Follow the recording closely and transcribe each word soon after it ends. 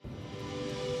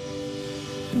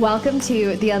Welcome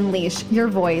to the Unleash Your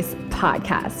Voice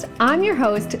podcast. I'm your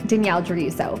host, Danielle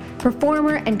Druso,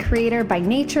 performer and creator by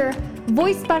nature,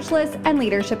 voice specialist, and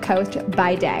leadership coach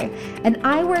by day. And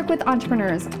I work with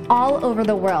entrepreneurs all over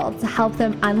the world to help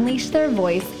them unleash their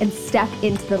voice and step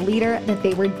into the leader that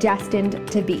they were destined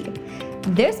to be.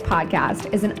 This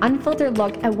podcast is an unfiltered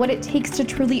look at what it takes to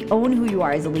truly own who you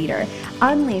are as a leader,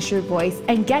 unleash your voice,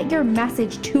 and get your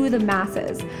message to the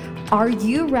masses. Are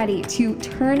you ready to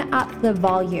turn up the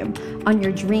volume on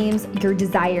your dreams, your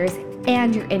desires,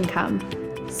 and your income?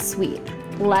 Sweet.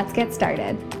 Let's get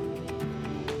started.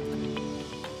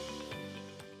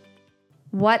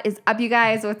 What is up, you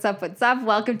guys? What's up? What's up?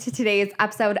 Welcome to today's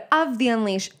episode of the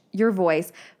Unleash Your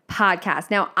Voice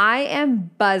podcast. Now, I am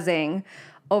buzzing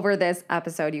over this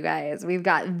episode, you guys. We've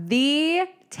got the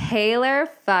Taylor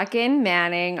fucking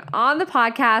Manning on the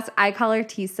podcast. I call her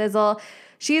T-Sizzle.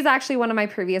 She's actually one of my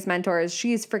previous mentors.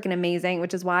 She's freaking amazing,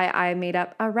 which is why I made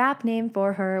up a rap name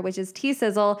for her, which is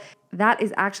T-Sizzle. That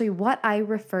is actually what I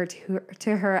refer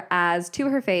to her as, to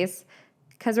her face,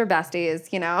 because we're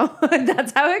besties, you know?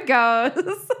 That's how it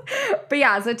goes. But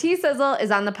yeah, so T-Sizzle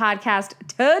is on the podcast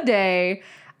today.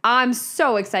 I'm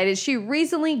so excited. She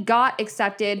recently got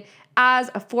accepted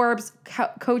as a Forbes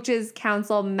Coaches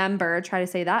Council member. Try to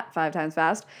say that 5 times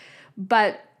fast.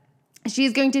 But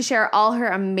she's going to share all her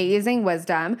amazing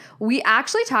wisdom. We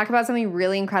actually talk about something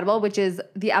really incredible, which is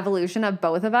the evolution of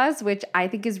both of us, which I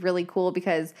think is really cool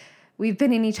because we've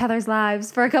been in each other's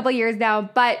lives for a couple years now.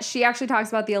 But she actually talks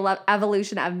about the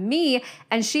evolution of me,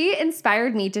 and she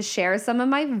inspired me to share some of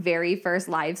my very first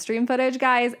live stream footage,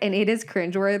 guys, and it is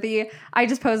cringeworthy. I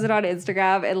just posted on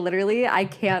Instagram, and literally I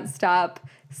can't stop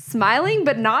smiling,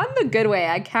 but not in the good way.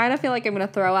 I kind of feel like I'm going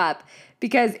to throw up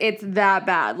because it's that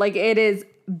bad. Like, it is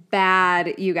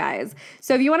bad, you guys.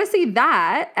 So if you want to see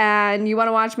that and you want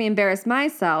to watch me embarrass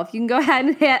myself, you can go ahead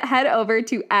and head over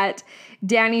to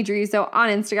 @DannyDruso on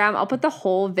Instagram. I'll put the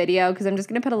whole video because I'm just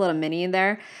going to put a little mini in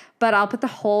there, but I'll put the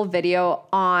whole video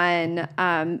on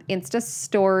on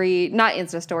Instagram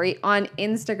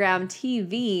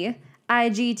TV,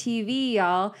 IGTV,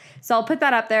 y'all. So I'll put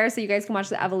that up there so you guys can watch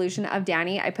the evolution of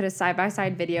Danny. I put a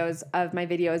side-by-side videos of my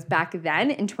videos back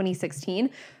then in 2016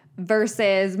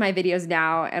 versus my videos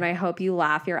now, and I hope you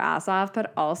laugh your ass off,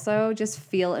 but also just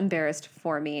feel embarrassed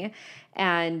for me.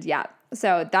 And yeah,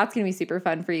 so that's going to be super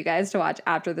fun for you guys to watch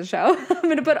after the show. I'm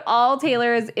going to put all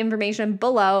Taylor's information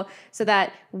below so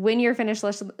that when you're finished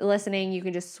listening, you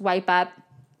can just swipe up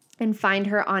and find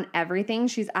her on everything.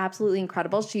 She's absolutely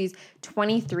incredible. She's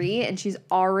 23 and she's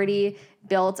already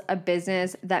built a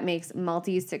business that makes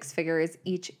multi-6 figures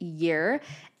each year.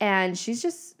 And she's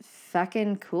just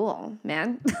fucking cool,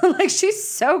 man. Like, she's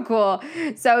so cool.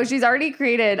 So she's already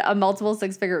created a multiple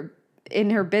 6-figure in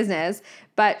her business,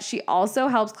 but she also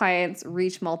helps clients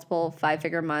reach multiple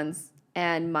 5-figure months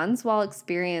while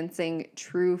experiencing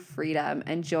true freedom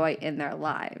and joy in their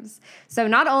lives. So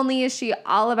not only is she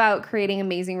all about creating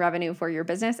amazing revenue for your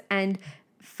business and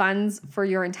funds for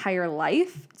your entire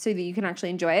life so that you can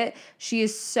actually enjoy it, she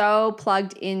is so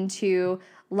plugged into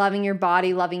loving your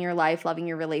body, loving your life, loving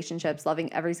your relationships,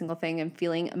 loving every single thing, and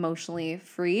feeling emotionally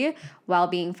free while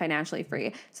being financially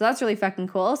free. So that's really fucking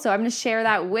cool. So I'm going to share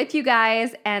that with you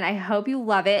guys, and I hope you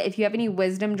love it. If you have any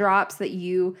wisdom drops that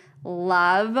you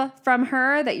love from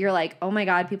her, that you're like, oh my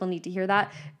God, people need to hear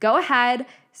that, go ahead,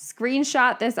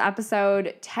 screenshot this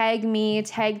episode, tag me,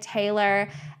 tag Taylor,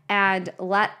 and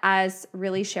let us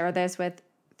really share this with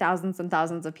thousands and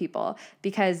thousands of people,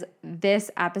 because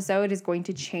this episode is going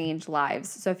to change lives.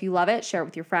 So if you love it, share it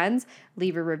with your friends,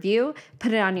 leave a review,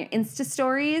 put it on your Insta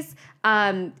stories,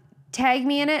 tag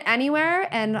me in it anywhere,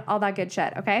 and all that good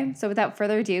shit, okay? So without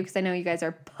further ado, because I know you guys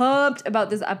are pumped about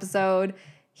this episode,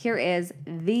 here is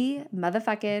the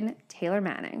motherfucking Taylor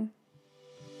Manning.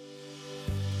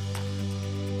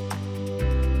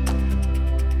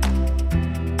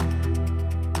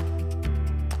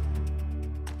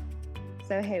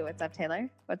 So, hey, what's up, Taylor?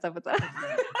 What's up?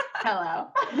 Hello.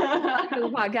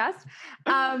 Cool podcast.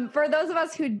 For those of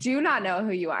us who do not know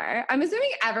who you are, I'm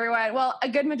assuming everyone, well, a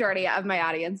good majority of my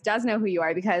audience does know who you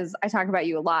are because I talk about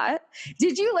you a lot.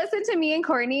 Did you listen to me and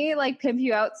Courtney like pimp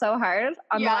you out so hard?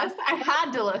 Yes, I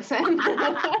had to listen.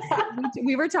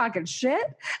 We were talking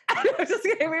shit. Just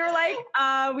kidding. We were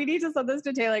like, we need to send this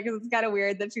to Taylor because it's kind of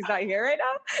weird that she's not here right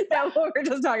now. No, we're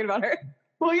just talking about her.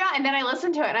 Well, yeah, and then I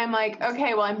listened to it and I'm like,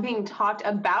 okay, well, I'm being talked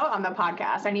about on the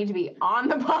podcast. I need to be on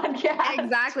the podcast.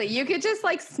 Exactly. You could just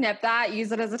like snip that,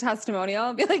 use it as a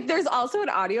testimonial, be like, there's also an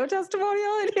audio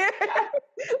testimonial in here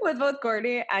with both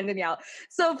Courtney and Danielle.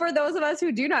 So for those of us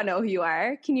who do not know who you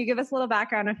are, can you give us a little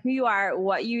background on who you are,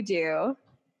 what you do?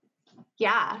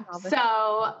 Yeah.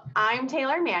 So I'm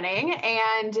Taylor Manning,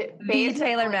 and The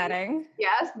Taylor Manning.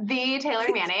 Yes, the Taylor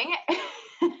Manning.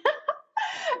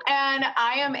 And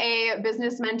I am a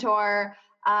business mentor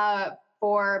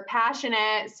for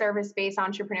passionate service-based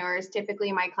entrepreneurs.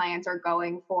 Typically, my clients are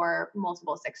going for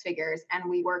multiple six figures, and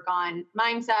we work on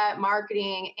mindset,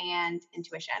 marketing, and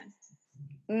intuition.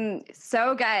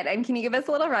 So good. And can you give us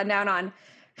a little rundown on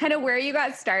kind of where you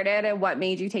got started and what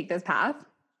made you take this path?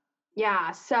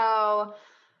 Yeah. So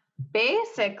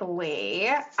basically,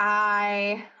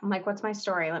 I'm like, what's my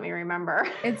story? Let me remember.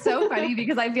 It's so funny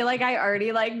because I feel like I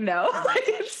already like know. Like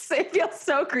it feels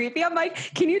so creepy. I'm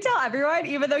like, can you tell everyone,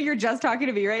 even though you're just talking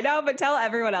to me right now, but tell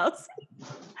everyone else.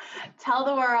 Tell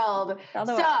the world. Tell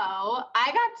the world.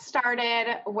 I got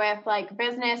started with like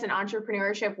business and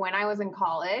entrepreneurship when I was in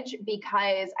college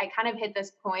because I kind of hit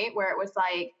this point where it was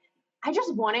like, I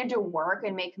just wanted to work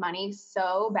and make money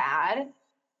so bad.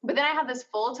 But then I had this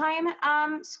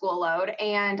full-time school load,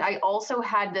 and I also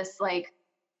had this like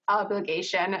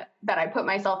obligation that I put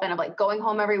myself in of like going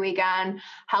home every weekend,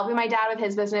 helping my dad with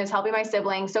his business, helping my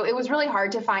siblings. So it was really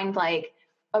hard to find like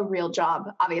a real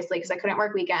job, obviously, because I couldn't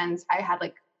work weekends. I had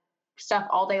like stuff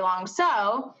all day long.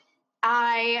 So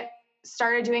I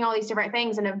started doing all these different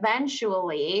things. And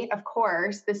eventually, of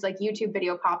course, this like YouTube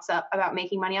video pops up about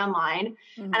making money online.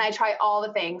 And I try all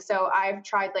the things. So I've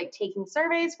tried like taking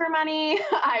surveys for money.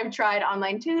 I've tried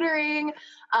online tutoring.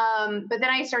 But then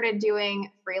I started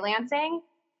doing freelancing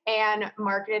and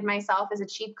marketed myself as a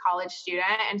cheap college student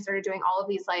and started doing all of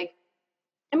these like,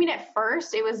 I mean, at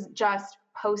first it was just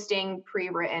posting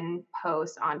pre-written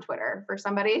posts on Twitter for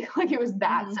somebody. Like it was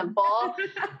that simple.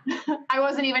 I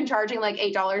wasn't even charging like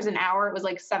 $8 an hour. It was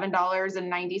like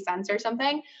 $7.90 or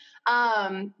something.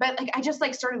 But like I just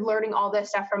like started learning all this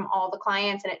stuff from all the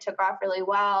clients, and it took off really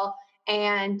well.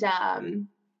 And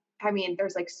I mean,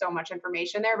 there's like so much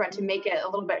information there, but to make it a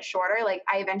little bit shorter, like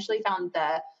I eventually found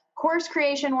the course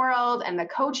creation world and the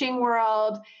coaching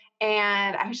world.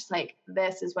 And I was just like,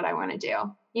 this is what I want to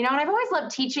do. You know, and I've always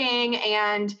loved teaching.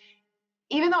 And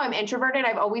even though I'm introverted,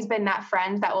 I've always been that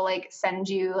friend that will like send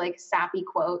you like sappy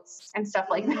quotes and stuff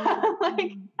like that.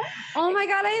 Like, oh my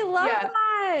God, I love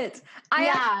that.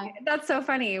 That's so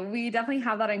funny. We definitely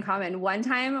have that in common. One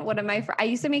time, one of my I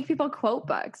used to make people quote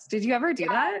books. Did you ever do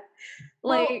that?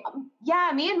 Like,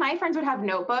 well, me and my friends would have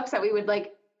notebooks that we would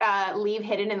like leave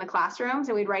hidden in the classrooms,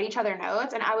 and we'd write each other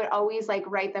notes, and I would always like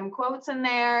write them quotes in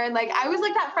there. And like, I was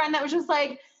like that friend that was just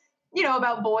like, you know,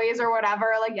 about boys or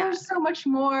whatever. Like there's so much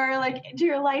more like to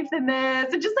your life than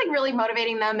this, and just like really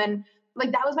motivating them. And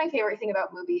like, that was my favorite thing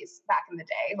about movies back in the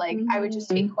day. Like I would just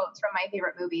take quotes from my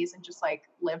favorite movies and just like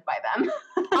live by them.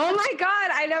 Oh my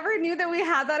God. I never knew that we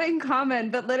had that in common,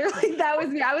 but literally that was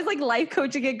me. I was like life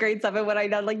coaching at grade 7 when I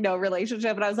had like no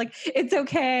relationship. And I was like, it's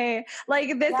okay.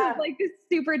 Like this is like this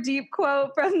super deep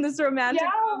quote from this romantic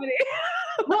comedy.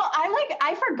 Well,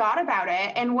 I forgot about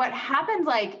it. And what happened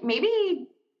like maybe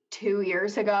 2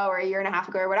 years ago or a year and a half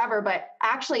ago or whatever, but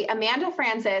actually Amanda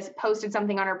Francis posted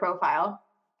something on her profile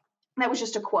that was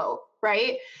just a quote,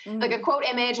 right? Like a quote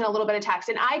image and a little bit of text.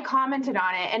 And I commented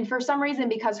on it. And for some reason,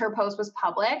 because her post was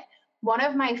public, one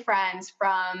of my friends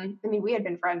we had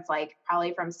been friends like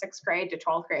probably from 6th grade to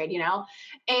 12th grade, you know?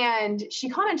 And she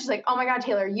commented, she's like, oh my God,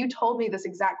 Taylor, you told me this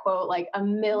exact quote like a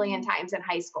million times in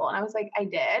high school. And I was like, I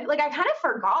did. Like, I kind of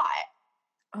forgot.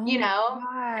 You know,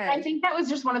 I think that was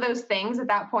just one of those things at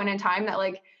that point in time that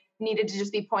like needed to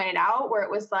just be pointed out, where it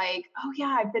was like, oh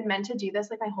yeah, I've been meant to do this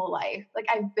like my whole life. Like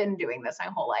I've been doing this my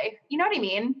whole life. You know what I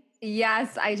mean?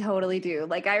 Yes, I totally do.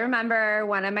 Like I remember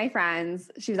one of my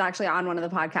friends, she was actually on one of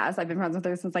the podcasts. I've been friends with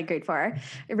her since like grade 4.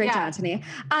 Reach out to me.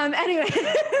 Anyway,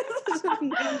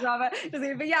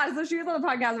 but yeah, so she was on the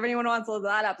podcast if anyone wants to listen to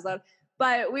that episode.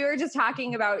 But we were just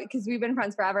talking about, because we've been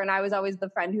friends forever, and I was always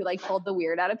the friend who like pulled the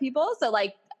weird out of people. So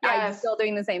like I'm still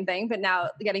doing the same thing, but now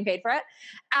getting paid for it.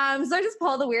 So I just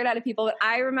pull the weird out of people. But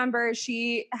I remember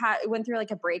she went through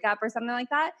like a breakup or something like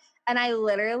that. And I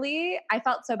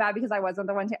felt so bad because I wasn't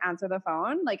the one to answer the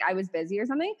phone. Like I was busy or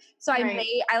something. So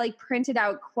I like printed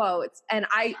out quotes, and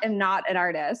I am not an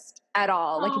artist at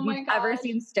all. Like if you've ever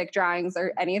seen stick drawings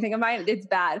or anything of mine, it's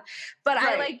bad. But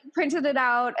I like printed it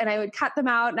out, and I would cut them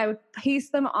out, and I would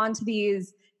paste them onto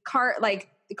these cardboard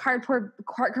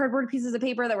pieces of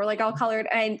paper that were like all colored.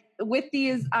 And with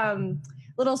these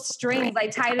little strings, I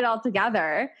tied it all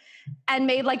together and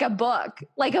made like a book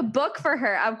for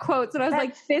her of quotes. And I was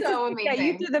like, this so is amazing.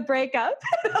 You through the breakup.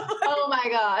 Oh my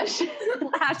gosh.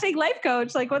 # life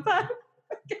coach. Like, what's up?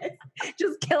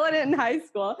 Just killing it in high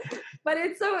school. But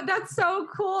that's so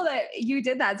cool that you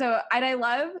did that. So, and I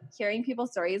love hearing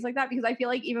people's stories like that, because I feel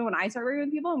like even when I start working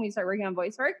with people and we start working on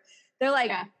voice work, they're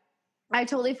like, I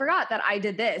totally forgot that I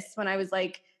did this when I was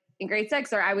like in grade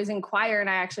 6, or I was in choir and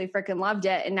I actually freaking loved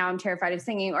it. And now I'm terrified of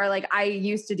singing, or like I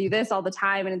used to do this all the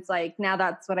time. And it's like, now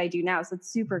that's what I do now. So it's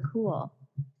super cool.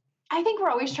 I think we're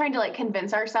always trying to like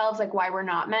convince ourselves like why we're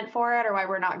not meant for it or why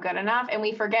we're not good enough. And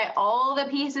we forget all the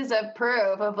pieces of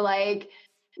proof of like,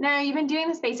 no, you've been doing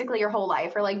this basically your whole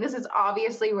life, or like, this is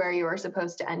obviously where you were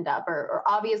supposed to end up, or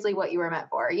obviously what you were meant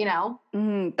for, you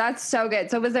know? That's so good.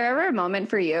 So was there ever a moment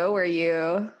for you where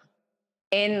you,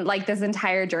 in like this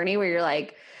entire journey, where you're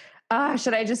like, oh,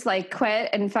 should I just like quit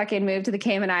and fucking move to the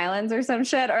Cayman Islands or some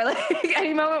shit? Or like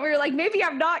any moment where you're like, maybe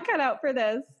I'm not cut out for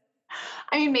this?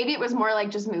 I mean, maybe it was more like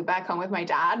just move back home with my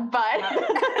dad, but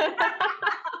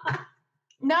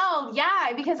no,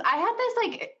 yeah, because I had this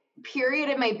like period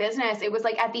in my business. It was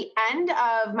like at the end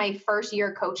of my first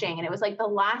year coaching, and it was like the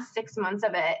last 6 months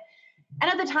of it.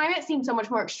 And at the time it seemed so much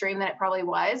more extreme than it probably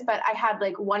was, but I had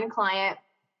like one client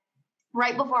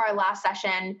right before our last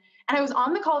session, and I was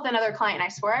on the call with another client, and I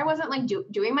swear I wasn't like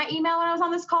doing my email when I was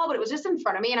on this call, but it was just in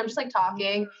front of me, and I'm just like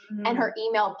talking, and her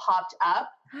email popped up.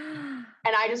 And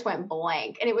I just went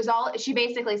blank. And it was all, she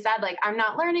basically said, like, I'm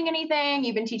not learning anything.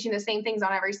 You've been teaching the same things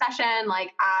on every session.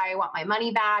 Like, I want my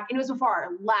money back. And it was before our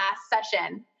last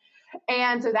session.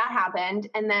 And so that happened.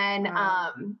 And then,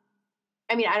 I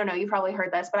mean, I don't know, you probably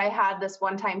heard this, but I had this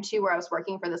one time too, where I was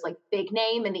working for this like big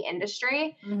name in the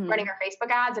industry, running her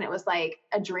Facebook ads. And it was like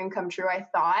a dream come true, I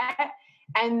thought.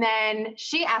 And then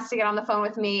she asked to get on the phone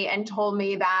with me and told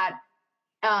me that,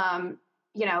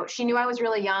 you know, she knew I was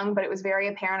really young, but it was very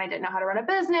apparent I didn't know how to run a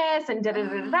business and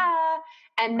da-da-da-da-da.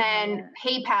 And then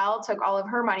PayPal took all of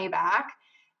her money back.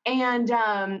 And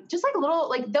just like little,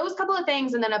 like those couple of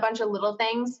things, and then a bunch of little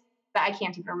things that I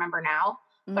can't even remember now,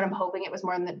 but I'm hoping it was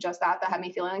more than just that had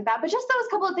me feeling like that. But just those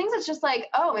couple of things, it's just like,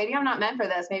 oh, maybe I'm not meant for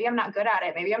this. Maybe I'm not good at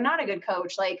it. Maybe I'm not a good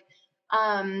coach. Like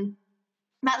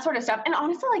that sort of stuff. And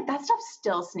honestly, like that stuff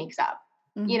still sneaks up.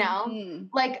 You know,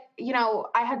 like, you know,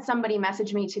 I had somebody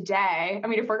message me today. I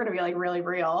mean, if we're going to be like really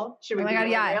real, should we be really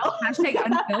real? Hashtag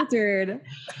unfiltered.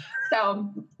 So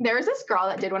there was this girl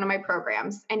that did one of my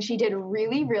programs, and she did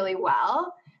really, really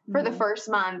well for the first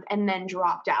month and then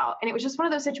dropped out. And it was just one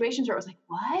of those situations where it was like,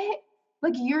 what?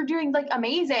 Like, you're doing like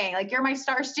amazing. Like, you're my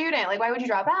star student. Like, why would you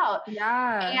drop out?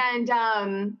 Yeah.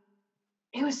 And,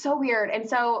 it was so weird. And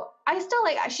so I still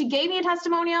like, she gave me a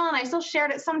testimonial and I still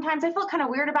shared it sometimes. I felt kind of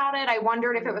weird about it. I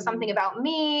wondered if it was something about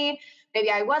me. Maybe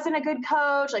I wasn't a good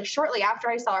coach. Like shortly after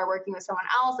I saw her working with someone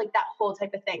else, like that whole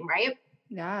type of thing. Right.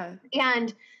 Yeah.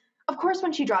 And of course,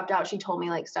 when she dropped out, she told me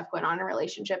like stuff going on in her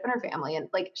relationship and her family. And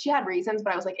like, she had reasons,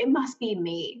 but I was like, it must be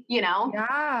me, you know?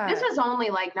 Yeah. This was only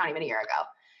like not even a year ago.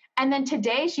 And then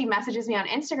today she messages me on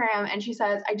Instagram and she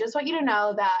says, I just want you to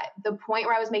know that the point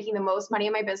where I was making the most money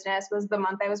in my business was the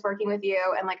month I was working with you.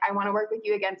 And like, I want to work with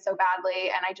you again so badly.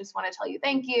 And I just want to tell you,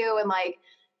 thank you. And like,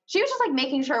 she was just like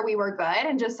making sure we were good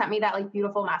and just sent me that like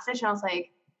beautiful message. And I was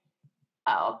like,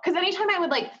 oh, because anytime I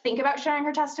would like think about sharing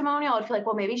her testimonial, I'd feel like,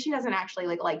 well, maybe she doesn't actually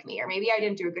like me, or maybe I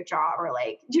didn't do a good job, or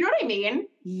like, do you know what I mean?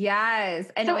 Yes.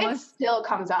 And so it still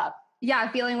comes up. Yeah.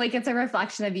 Feeling like it's a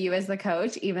reflection of you as the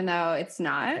coach, even though it's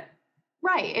not.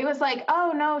 Right. It was like,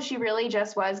 oh no, she really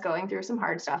just was going through some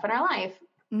hard stuff in her life.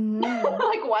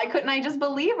 Like, why couldn't I just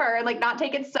believe her and like not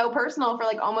take it so personal for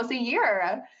like almost a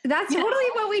year? That's totally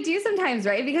what we do sometimes,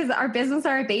 right? Because our business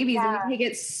are our babies and we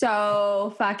take it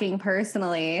so fucking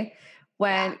personally.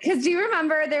 Because do you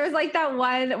remember there was like that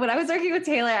one, when I was working with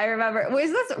Taylor, I remember,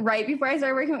 was this right before I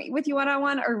started working with you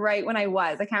one-on-one or right when I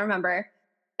was? I can't remember.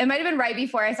 It might've been right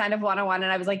before I signed up one-on-one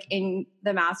and I was like in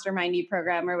the Mastermindy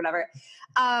program or whatever.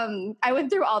 I went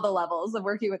through all the levels of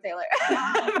working with Taylor.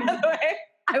 By the way,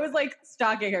 I was like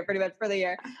stalking her pretty much for the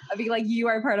year. I'd be like, you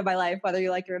are part of my life, whether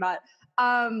you like it or not.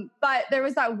 But there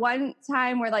was that one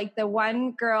time where like the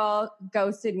one girl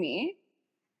ghosted me.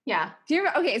 Yeah. Do you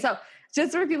remember? Okay, so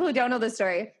just for people who don't know the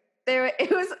story,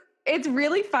 it's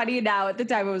really funny now. At the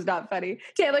time, it was not funny.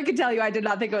 Taylor could tell you I did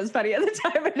not think it was funny at the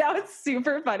time, but now it's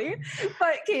super funny.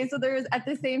 But okay, so there was at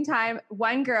the same time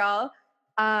one girl,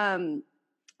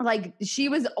 like she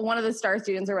was one of the star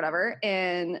students or whatever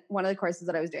in one of the courses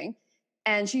that I was doing,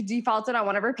 and she defaulted on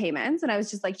one of her payments, and I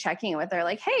was just like checking with her,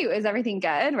 like, "Hey, is everything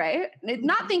good?" Right?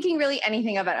 Not thinking really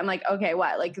anything of it. I'm like, "Okay,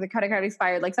 what? Like the credit card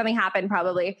expired? Like something happened?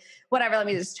 Probably. Whatever. Let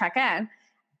me just check in."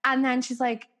 And then she's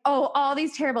like, oh, all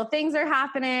these terrible things are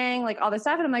happening, like all this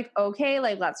stuff. And I'm like, okay,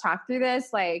 like, let's talk through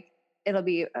this. Like, it'll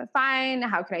be fine.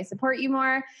 How can I support you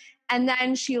more? And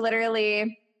then she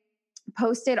literally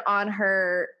posted on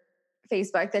her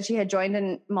Facebook that she had joined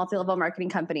a multi-level marketing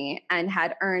company and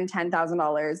had earned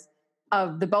 $10,000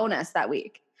 of the bonus that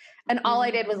week. And all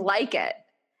I did was like it.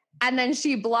 And then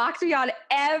she blocked me on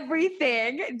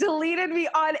everything, deleted me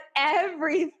on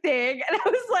everything. And I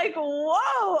was like,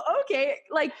 whoa, okay.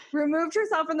 Like removed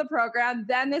herself from the program.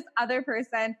 Then this other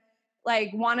person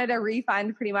like wanted a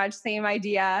refund, pretty much same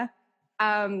idea.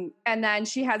 And then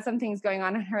she had some things going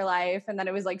on in her life. And then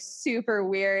it was like super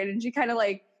weird. And she kind of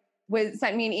like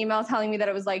sent me an email telling me that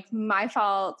it was like my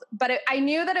fault. But I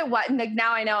knew that it wasn't. Like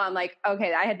now I know, I'm like,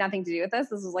 okay, I had nothing to do with this.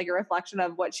 This was like a reflection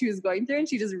of what she was going through. And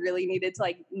she just really needed to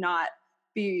like not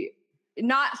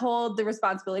hold the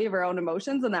responsibility of her own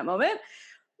emotions in that moment.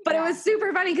 But it was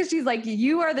super funny because she's like,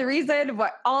 you are the reason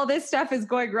what all this stuff is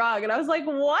going wrong. And I was like,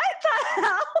 what the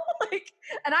hell? Like,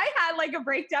 and I had like a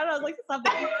breakdown. I was like,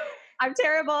 something. I'm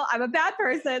terrible. I'm a bad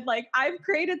person. Like I've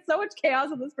created so much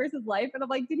chaos in this person's life. And I'm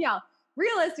like, Danielle,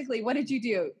 realistically, what did you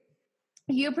do?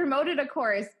 You promoted a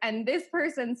course and this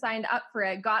person signed up for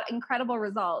it, got incredible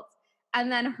results.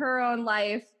 And then her own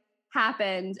life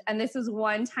happened. And this is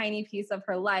one tiny piece of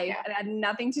her life. Yeah. And it had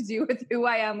nothing to do with who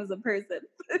I am as a person.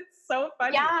 It's so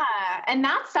funny. Yeah. And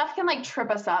that stuff can like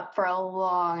trip us up for a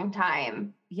long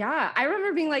time. Yeah. I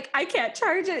remember being like, I can't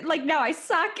charge it. Like now I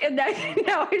suck. And then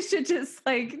now I should just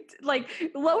like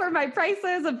lower my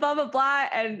prices and blah, blah, blah.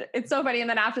 And it's so funny. And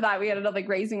then after that, we ended up like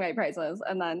raising my prices.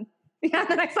 And then, yeah,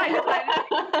 then I signed up.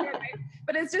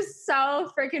 But it's just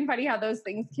so freaking funny how those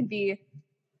things can be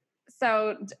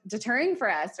so deterring for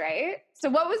us, right? So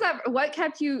what was that? What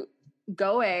kept you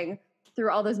going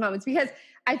through all those moments? Because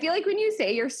I feel like when you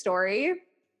say your story,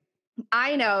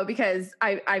 I know because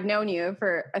I've known you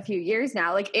for a few years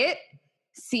now, like it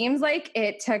seems like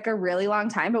it took a really long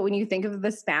time, but when you think of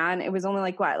the span, it was only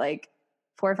like what, like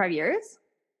 4 or 5 years?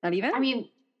 Not even? I mean,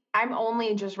 I'm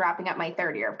only just wrapping up my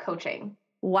 3rd year of coaching.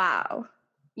 Wow.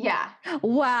 Yeah.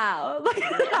 Wow. Look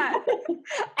at that.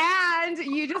 And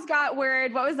you just got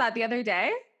word, what was that the other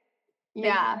day?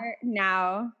 Yeah.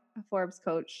 Now a Forbes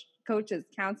Coaches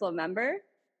Council member.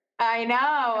 I know.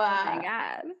 Oh my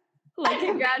God. Like,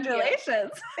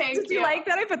 congratulations. Thank you. Did you like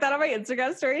that? I put that on my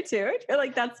Instagram story too. You're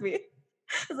like, that's me. I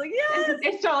was like, yes.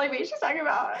 It's totally me she's talking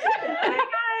about. Oh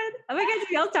my God.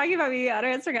 Danielle's talking about me on her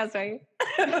Instagram story.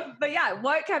 But yeah,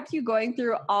 what kept you going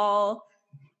through all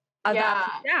of the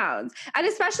ups and downs? And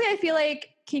especially I feel like,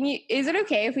 is it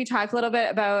okay if we talk a little bit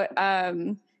about,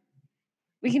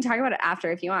 we can talk about it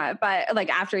after if you want, but like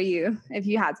after if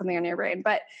you had something on your brain,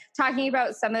 but talking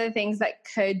about some of the things that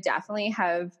could definitely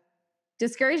have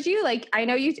discouraged you. Like I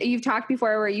know you've talked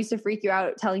before where it used to freak you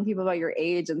out telling people about your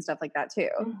age and stuff like that too.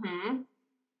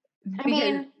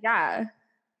 Mm-hmm. Yeah.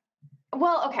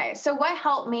 Well, okay. So what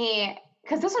helped me,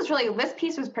 because this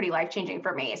piece was pretty life-changing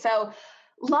for me. So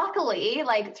luckily,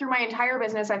 like through my entire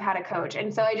business, I've had a coach.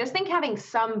 And so I just think having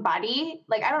somebody,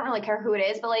 like, I don't really care who it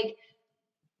is, but like,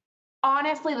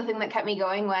 honestly, the thing that kept me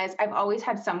going was I've always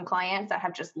had some clients that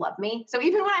have just loved me. So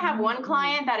even when I have one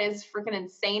client that is freaking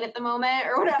insane at the moment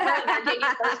or whatever, they're taking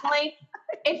it personally,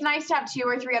 it's nice to have 2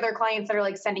 or 3 other clients that are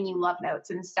like sending you love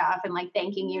notes and stuff and like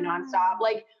thanking you nonstop.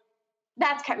 Like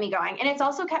that's kept me going. And it's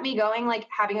also kept me going, like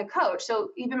having a coach.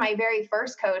 So even my very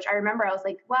first coach, I remember I was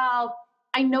like, well,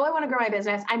 I know I want to grow my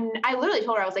business. I literally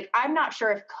told her, I was like, I'm not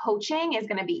sure if coaching is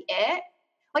going to be it.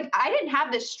 Like, I didn't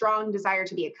have this strong desire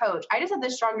to be a coach. I just had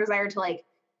this strong desire to like,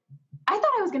 I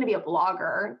thought I was going to be a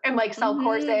blogger and like sell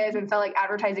courses and sell like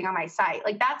advertising on my site.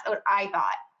 Like, that's what I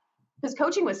thought. Because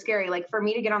coaching was scary. Like for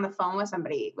me to get on the phone with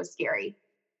somebody was scary.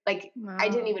 Like I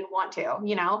didn't even want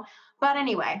to, but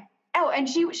anyway. Oh, and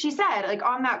she said like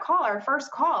on that call, our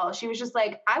first call, she was just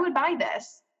like, I would buy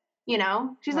this,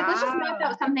 she's like, let's just map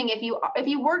out something. If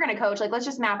you were going to coach, like, let's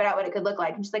just map it out what it could look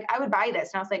like. And she's like, I would buy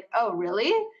this. And I was like, oh,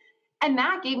 really? And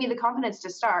that gave me the confidence to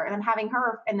start. And then having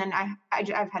her, and then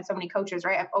I've had so many coaches,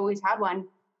 right? I've always had one.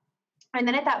 And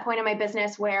then at that point in my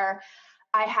business where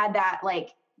I had that,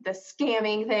 like the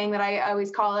scamming thing that I always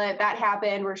call it, that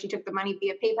happened where she took the money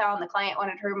via PayPal and the client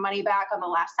wanted her money back on the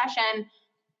last session.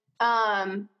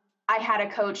 I had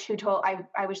a coach who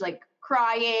I was like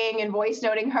crying and voice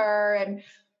noting her and,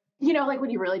 like when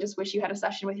you really just wish you had a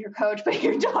session with your coach, but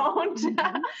you don't.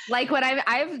 Like when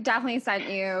I've definitely sent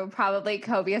you probably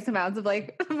copious amounts of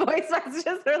like voice messages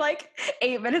that are like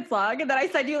 8 minutes long. And then I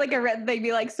send you like a written thing,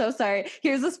 be like, so sorry.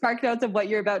 Here's the spark notes of what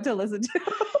you're about to listen to.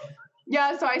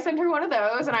 Yeah. So I sent her one of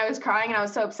those and I was crying and I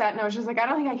was so upset and I was just like, I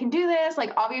don't think I can do this.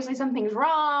 Like, obviously something's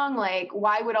wrong. Like,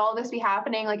 why would all this be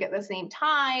happening like at the same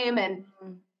time? And,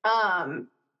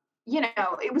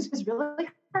 it was just really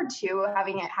hard too,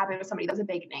 having it happen with somebody that was a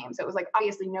big name. So it was like,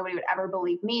 obviously nobody would ever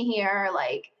believe me here,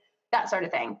 like that sort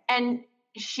of thing. And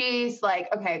she's like,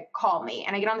 okay, call me.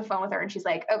 And I get on the phone with her and she's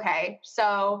like, okay,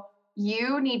 so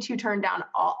you need to turn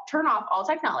off all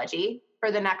technology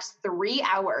for the next 3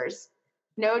 hours.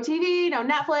 no TV, no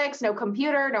Netflix, no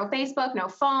computer, no Facebook, no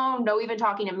phone, no even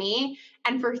talking to me.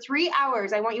 And for 3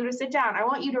 hours, I want you to sit down. I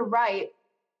want you to write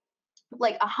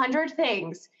like 100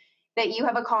 things that you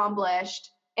have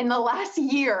accomplished in the last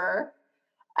year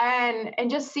and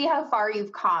just see how far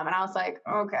you've come. And I was like,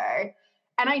 okay.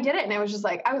 And I did it. And it was just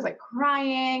like, I was like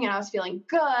crying and I was feeling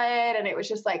good. And it was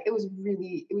just like, it was a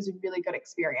really good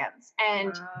experience.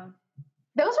 And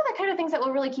those are the kind of things that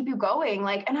will really keep you going.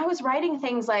 Like, and I was writing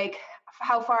things like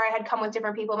how far I had come with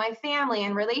different people in my family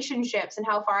and relationships and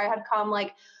how far I had come,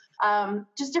 like,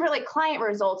 just different like client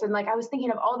results. And like, I was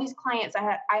thinking of all these clients I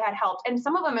had helped. And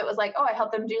some of them, it was like, oh, I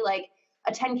helped them do like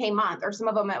a 10K month, or some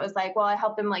of them it was like, well, I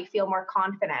helped them like feel more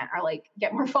confident or like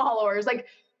get more followers. Like,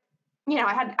 you know,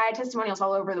 I had testimonials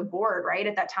all over the board, right,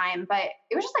 at that time, but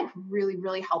it was just like really,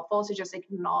 really helpful to just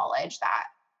acknowledge that.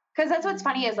 Cause that's what's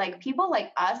funny is like people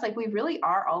like us, like we really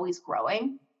are always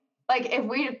growing. Like if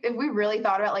we really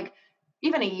thought about like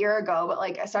even a year ago, but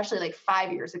like, especially like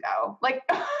 5 years ago, like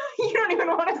you don't even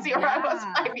want to see where I was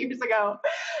 5 years ago.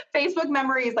 Facebook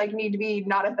memories like need to be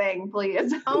not a thing,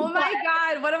 please. Oh my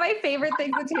God. One of my favorite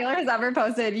things that Taylor has ever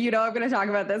posted, you know, I'm going to talk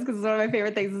about this because it's one of my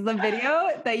favorite things, is the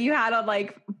video that you had on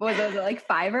like, was it like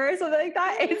Fiverr or something like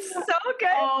that? It's so good.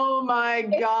 Oh my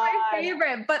God. It's my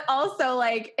favorite. But also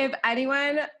like if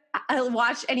anyone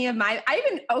watch any of mine,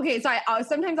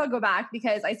 sometimes I'll go back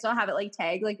because I still have it like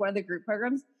tagged, like one of the group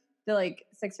programs, the like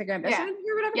 6-figure ambition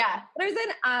or whatever. Yeah. But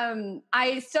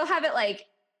I still have it like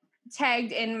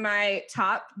tagged in my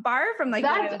top bar from like,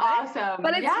 that's awesome.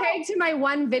 But it's tagged to my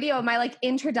one video, my like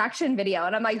introduction video.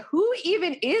 And I'm like, who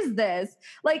even is this?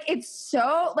 Like, it's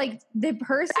so like the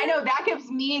person. I know that gives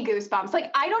me goosebumps.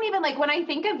 Like, I don't even like, when I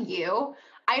think of you,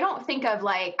 I don't think of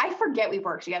like, I forget we've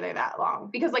worked together that long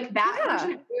because like that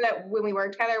person that when we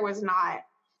worked together was not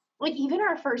like even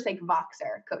our first like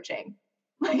Voxer coaching.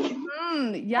 Like, that's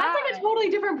like a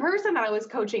totally different person that I was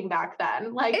coaching back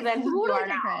then. Like, it's than who you are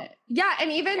now. Yeah.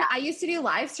 And even I used to do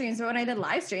live streams, but when I did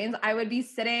live streams, I would be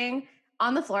sitting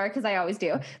on the floor because I always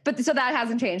do. But so that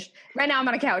hasn't changed. Right now I'm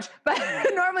on a couch, but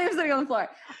normally I'm sitting on the floor.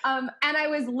 And I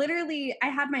was literally, I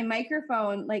had my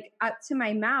microphone like up to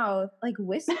my mouth, like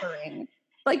whispering.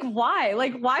 Like, why?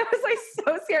 Like, why was I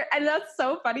so scared? And that's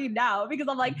so funny now because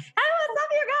I'm like, hey, what's up,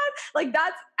 you guys? Like,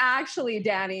 that's actually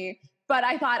Dani. But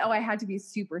I thought, I had to be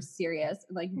super serious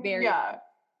and like very,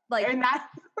 like, and that's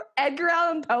Edgar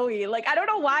Allan Poe. Like, I don't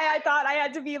know why I thought I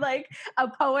had to be like a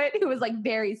poet who was like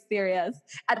very serious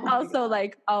and also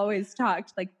like always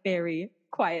talked like very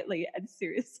quietly and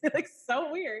seriously. Like,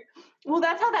 so weird. Well,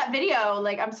 that's how that video,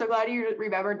 like, I'm so glad you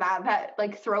remembered that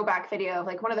like throwback video,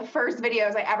 like one of the first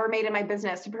videos I ever made in my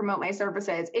business to promote my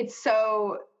services. It's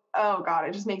so, oh God,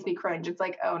 it just makes me cringe. It's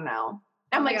like, oh no.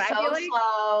 I'm like so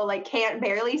slow, like can't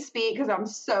barely speak because I'm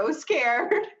so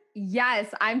scared. Yes,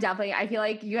 I feel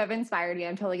like you have inspired me.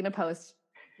 I'm totally going to post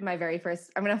I'm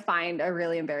going to find a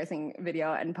really embarrassing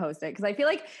video and post it. Because I feel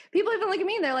like people even look at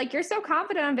me and they're like, you're so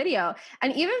confident on video.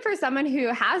 And even for someone who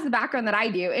has the background that I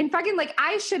do, and fucking like,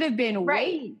 I should have been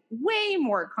way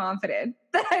more confident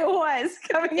than I was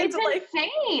coming into like. It's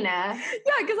insane. Yeah,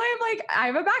 because I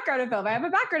have a background in film. I have a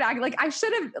background acting. Like I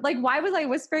should have, like, why was I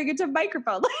whispering into a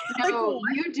microphone? No,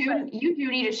 you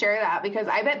do need to share that because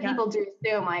I bet people do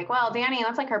assume like, well, Dani,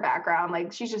 that's like her background.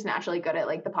 Like she's just naturally good at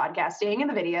like the podcasting and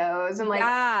the videos and like.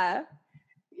 Yeah.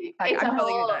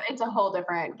 It's a whole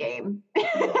different game.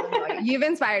 You've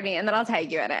inspired me, and then I'll tag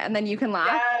you in it, and then you can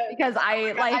laugh because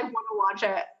I want to watch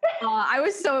it. I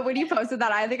was so when you posted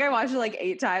that, I think I watched it like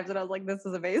 8 times, and I was like, "This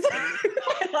is amazing!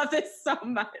 I love this so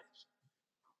much."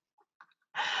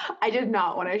 I did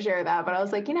not want to share that, but I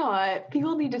was like, you know what?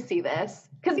 People need to see this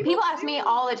because people ask me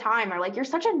all the time. They're like, "You're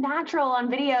such a natural on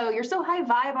video. You're so high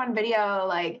vibe on video."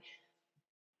 Like.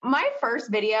 My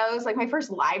first videos, like my first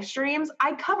live streams,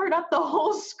 I covered up the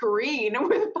whole screen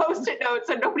with Post-it notes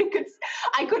so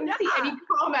I couldn't see any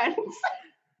comments.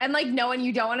 And like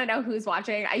you don't want to know who's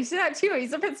watching. I used to do that too. I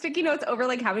used to put sticky notes over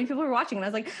like how many people were watching. And I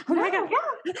was like, oh my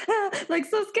God, like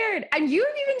so scared. And you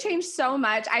have even changed so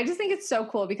much. I just think it's so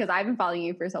cool because I've been following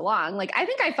you for so long. Like I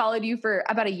think I followed you for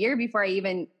about a year before I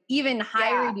even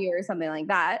hired you or something like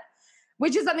that.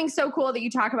 Which is something so cool that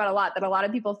you talk about a lot, that a lot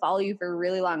of people follow you for a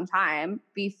really long time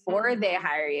before they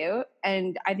hire you.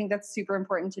 And I think that's super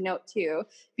important to note too.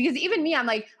 Because even me, I'm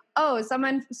like, oh,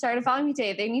 someone started following me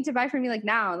today. They need to buy from me like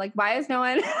now. Like, why is no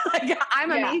one like I'm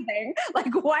amazing?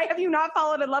 Like, why have you not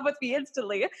fallen in love with me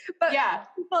instantly? But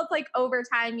people, it's like over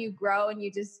time you grow and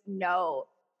you just know.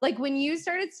 Like when you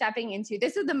started stepping into,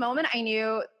 this is the moment I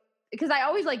knew, because I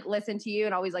always like listened to you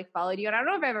and always like followed you. And I don't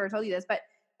know if I've ever told you this, but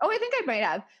Oh, I think I might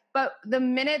have. But the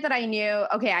minute that I knew,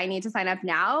 okay, I need to sign up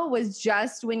now was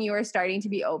just when you were starting to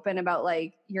be open about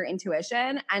like your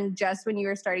intuition and just when you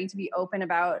were starting to be open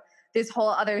about this whole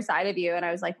other side of you. And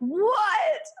I was like,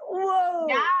 what? Whoa.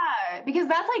 Yeah, because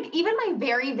that's like even my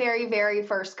very, very, very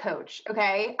first coach.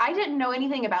 Okay. I didn't know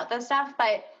anything about this stuff,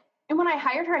 and when I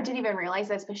hired her, I didn't even realize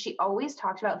this, but she always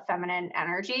talked about feminine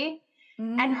energy.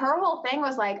 And her whole thing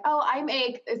was like, oh,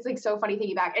 it's like so funny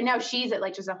thinking back. And now she's at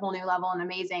like just a whole new level and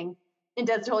amazing and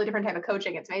does a totally different type of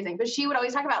coaching. It's amazing. But she would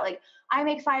always talk about like, I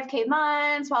make 5K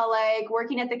months while like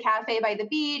working at the cafe by the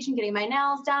beach and getting my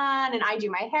nails done. And I do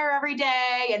my hair every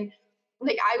day. And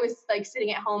like, I was like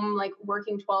sitting at home, like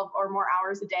working 12 or more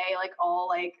hours a day, like all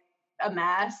like a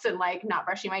mess and like not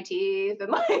brushing my teeth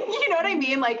and like, you know what I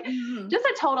mean? Like just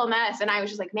a total mess. And I was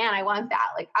just like, man, I want that.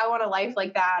 Like, I want a life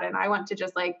like that. And I want to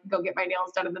just like go get my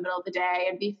nails done in the middle of the day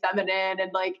and be feminine.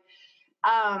 And like,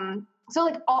 so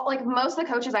like all, like most of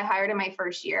the coaches I hired in my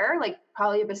first year, like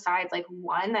probably besides like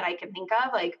one that I can think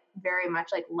of, like very much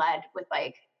like led with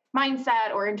like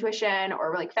mindset or intuition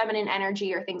or like feminine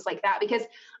energy or things like that, because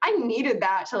I needed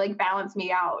that to like balance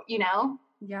me out, you know?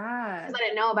 Yeah. Because I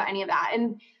didn't know about any of that.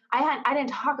 And I didn't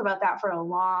talk about that for a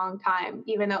long time,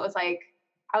 even though it was like,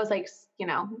 I was like, you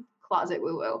know, closet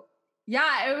woo woo.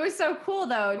 Yeah. It was so cool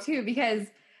though, too, because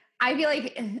I feel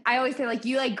like I always say like,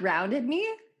 you like grounded me.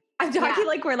 I'm talking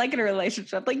like we're like in a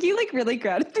relationship. Like you like really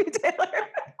grounded me, Taylor.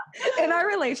 In our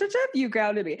relationship, you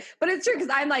grounded me. But it's true because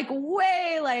I'm like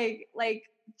way like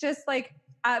just like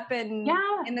up and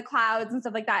in the clouds and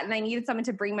stuff like that. And I needed someone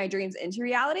to bring my dreams into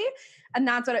reality. And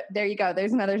that's what, there you go.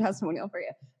 There's another testimonial for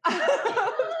you.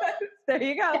 There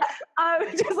you go.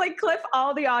 Just like clip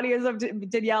all the audios of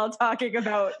Danielle talking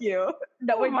about you.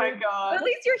 No, oh my God. At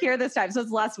least you're here this time, so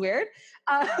it's less weird.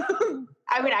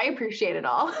 I mean, I appreciate it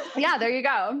all. Yeah, there you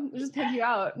go. Just pick you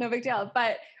out. No big deal.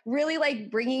 But really like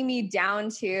bringing me down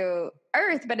to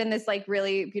earth, but in this like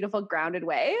really beautiful grounded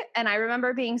way. And I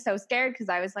remember being so scared because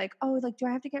I was like, oh, like, do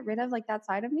I have to get rid of like that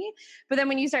side of me? But then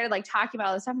when you started like talking about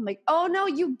all this stuff, I'm like, oh no,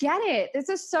 you get it. This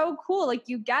is so cool. Like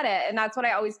you get it. And that's what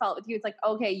I always felt with you. It's like,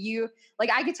 okay, you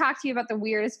like, I could talk to you about the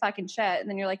weirdest fucking shit. And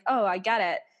then you're like, oh, I get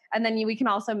it. And then we can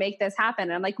also make this happen.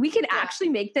 And I'm like, we can actually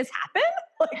make this happen?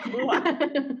 Like,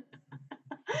 what?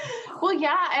 Well,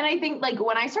 yeah. And I think like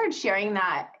when I started sharing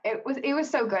that, it was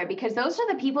so good because those are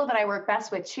the people that I work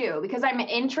best with too, because I'm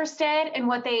interested in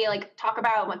what they like talk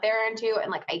about and what they're into. And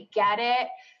like, I get it.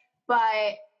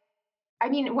 But I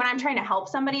mean, when I'm trying to help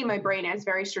somebody, my brain is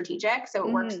very strategic. So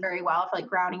it works very well for like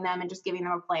grounding them and just giving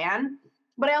them a plan.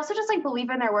 But I also just like believe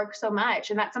in their work so much.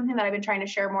 And that's something that I've been trying to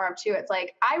share more of too. It's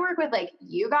like, I work with like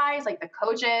you guys, like the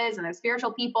coaches and the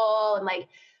spiritual people and like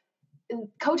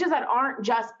coaches that aren't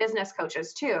just business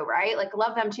coaches too, right? Like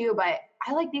love them too. But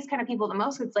I like these kind of people the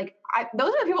most. It's like, those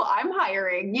are the people I'm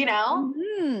hiring, you know?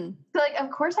 So like,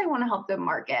 of course I want to help them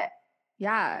market.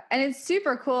 Yeah. And it's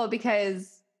super cool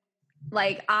because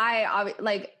like, I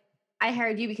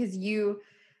hired you because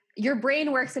your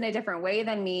brain works in a different way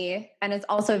than me. And it's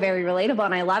also very relatable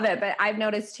and I love it. But I've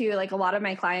noticed too, like a lot of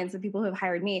my clients and people who have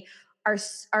hired me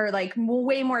are like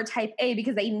way more type A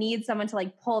because they need someone to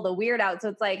like pull the weird out. So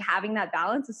it's like having that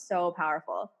balance is so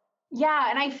powerful. Yeah.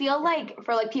 And I feel like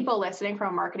for like people listening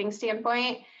from a marketing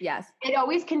standpoint, yes, it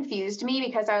always confused me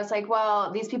because I was like,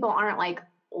 well, these people aren't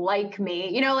like me,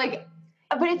 you know, like,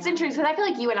 but it's interesting because I feel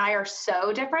like you and I are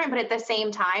so different, but at the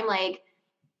same time, like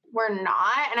we're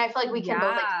not. And I feel like we can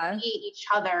both like see each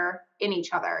other in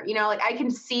each other, you know, like I can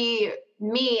see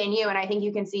me and you, and I think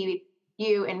you can see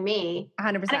you and me.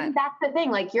 100%. And I think that's the thing.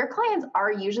 Like your clients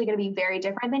are usually going to be very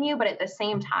different than you, but at the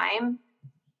same time,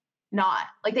 not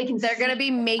like they're going to be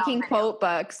making quote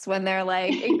books when they're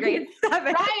like in grade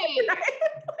 7. Right.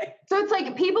 So it's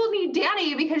like people need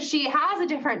Dani because she has a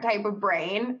different type of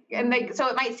brain. And like, so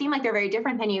it might seem like they're very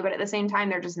different than you, but at the same time,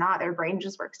 they're just not. Their brain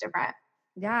just works different.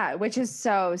 Yeah. Which is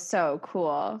so, so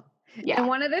cool. Yeah. And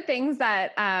one of the things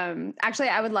that actually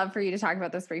I would love for you to talk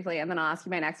about this briefly and then I'll ask you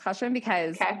my next question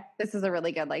because this is a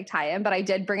really good like tie-in, but I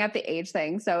did bring up the age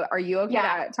thing. So are you okay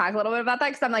to talk a little bit about that?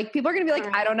 Because I'm like, people are going to be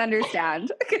like, I don't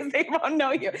understand because they won't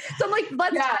know you. So I'm like,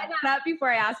 let's tie that up before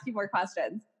I ask you more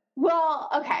questions. Well,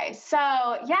 okay. So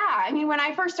yeah, I mean, when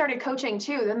I first started coaching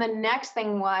too, then the next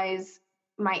thing was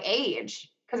my age.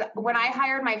 Because when I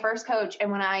hired my first coach and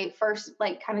when I first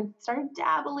like kind of started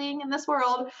dabbling in this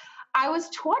world, I was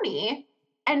 20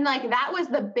 and like, that was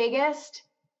the biggest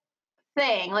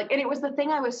thing. Like, and it was the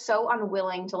thing I was so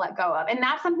unwilling to let go of. And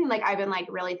that's something like I've been like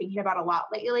really thinking about a lot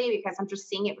lately because I'm just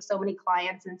seeing it with so many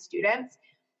clients and students.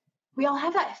 We all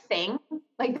have that thing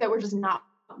like that we're just not,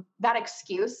 that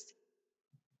excuse,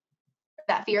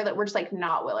 that fear that we're just like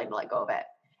not willing to let go of it.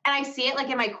 And I see it like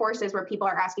in my courses where people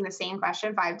are asking the same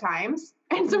question 5 times.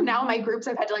 And so now my groups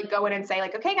have had to like go in and say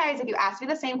like, okay, guys, if you ask me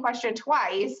the same question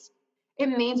twice, it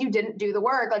means you didn't do the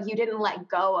work. Like you didn't let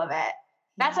go of it.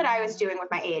 That's what I was doing with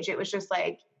my age. It was just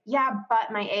like, yeah,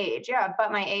 but my age. Yeah,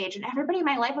 but my age. And everybody in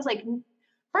my life was like,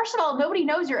 first of all, nobody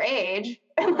knows your age.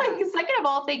 And like, second of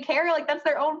all, if they care, like that's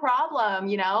their own problem,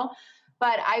 you know?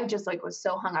 But I just like was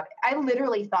so hung up. I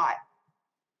literally thought,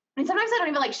 and sometimes I don't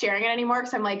even like sharing it anymore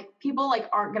because I'm like, people like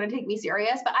aren't going to take me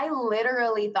serious. But I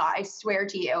literally thought, I swear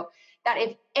to you, that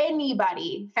if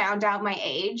anybody found out my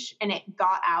age and it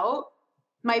got out,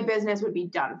 my business would be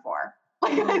done for.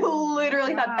 Like I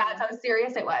literally thought that's how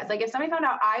serious it was. Like if somebody found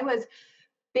out I was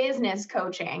business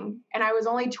coaching and I was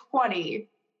only 20,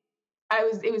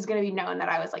 it was going to be known that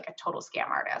I was like a total scam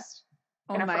artist.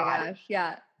 Oh my gosh.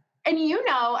 Yeah. And you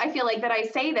know, I feel like that I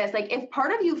say this, like if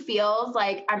part of you feels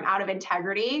like I'm out of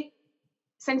integrity,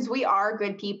 since we are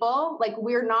good people, like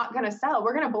we're not going to sell,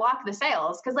 we're going to block the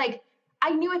sales. Cause like I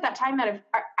knew at that time that if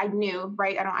I knew,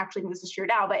 right? I don't actually think this is true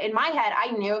now, but in my head,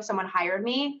 I knew if someone hired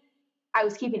me, I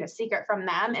was keeping a secret from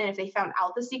them. And if they found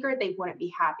out the secret, they wouldn't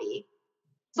be happy.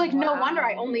 It's like, no wonder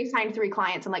I only signed 3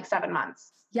 clients in like 7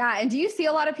 months. Yeah. And do you see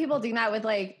a lot of people doing that with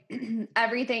like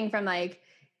everything from like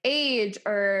age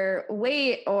or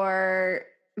weight or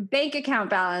bank account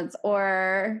balance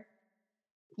or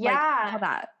all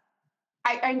that?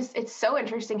 It's so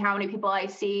interesting how many people I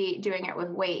see doing it with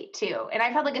weight too. And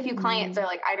I've had like a few clients that are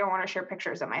like, I don't want to share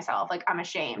pictures of myself. Like I'm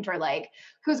ashamed, or like,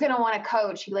 who's going to want to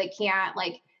coach who like can't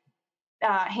like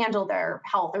handle their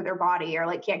health or their body or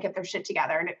like can't get their shit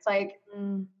together. And it's like,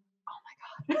 oh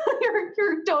my God,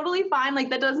 you're totally fine. Like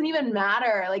that doesn't even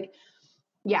matter. Like,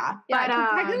 yeah. But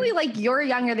technically like you're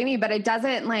younger than me, but it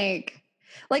doesn't like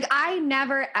I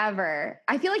never ever,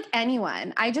 I feel like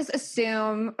anyone, I just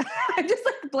assume, I just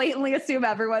like blatantly assume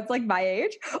everyone's like my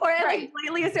age, or I like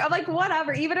blatantly assume, I'm like,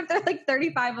 whatever, even if they're like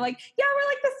 35, I'm like, yeah, we're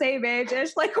like the same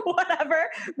age-ish, like whatever,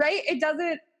 right? It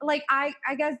doesn't, like, I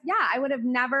guess, yeah, I would have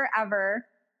never ever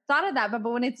thought of that, but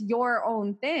when it's your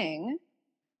own thing,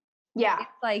 yeah, it's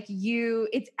like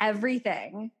it's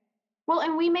everything. Well,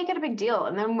 and we make it a big deal.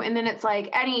 And then it's like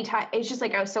any time, it's just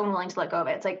like, I was so willing to let go of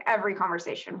it. It's like every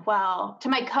conversation, well, to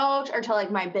my coach or to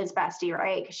like my biz bestie,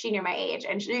 right? Cause she knew my age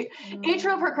and it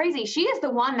drove her crazy. She is the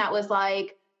one that was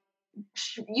like,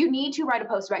 you need to write a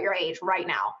post about your age right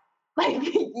now. Like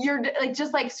you're like,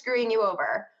 just like screwing you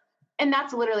over. And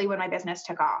that's literally when my business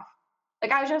took off.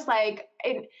 Like I was just like,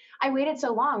 I waited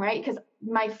so long, right? Because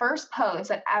my first post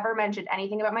that ever mentioned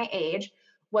anything about my age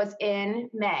was in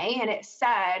May, and it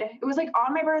was like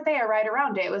on my birthday or right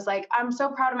around it. It was like, I'm so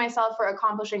proud of myself for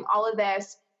accomplishing all of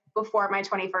this before my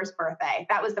 21st birthday.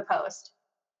 That was the post.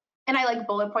 And I like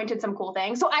bullet pointed some cool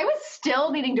things. So I was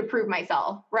still needing to prove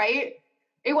myself, right?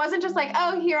 It wasn't just like,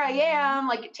 oh, here I am,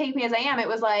 like take me as I am. It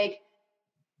was like,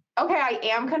 okay, I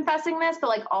am confessing this, but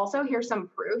like also here's some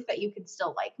proof that you can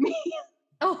still like me.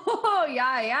 Oh,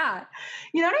 yeah.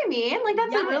 You know what I mean? Like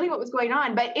that's really what was going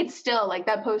on, but it's still like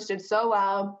that posted so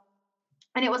well.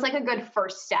 And it was like a good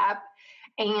first step.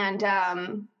 And I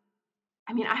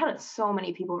mean, I had so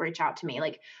many people reach out to me.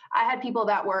 Like I had people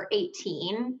that were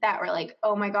 18 that were like,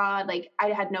 oh my God, like I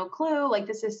had no clue. Like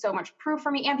this is so much proof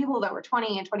for me. And people that were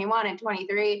 20 and 21 and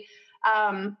 23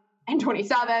 and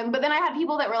 27. But then I had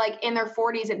people that were like in their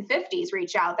 40s and 50s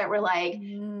reach out that were like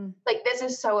this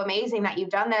is so amazing that you've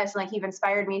done this. And like, you've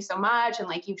inspired me so much. And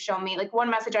like, you've shown me, like one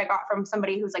message I got from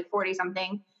somebody who's like 40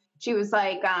 something. She was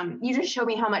like, you just showed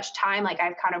me how much time like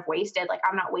I've kind of wasted. Like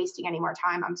I'm not wasting any more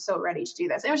time. I'm so ready to do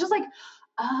this. And it was just like,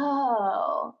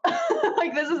 oh,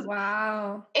 like this is,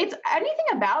 wow. It's anything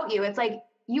about you. It's like,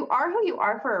 you are who you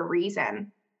are for a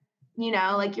reason, you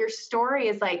know, like your story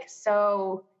is like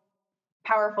so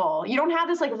powerful. You don't have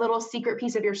this like little secret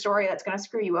piece of your story that's going to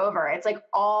screw you over. It's like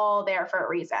all there for a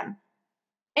reason.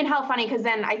 And how funny, because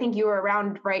then I think you were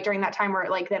around right during that time where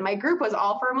like then my group was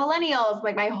all for millennials,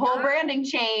 like my whole branding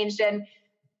changed. And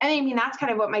I mean, that's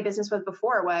kind of what my business was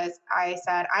before. Was I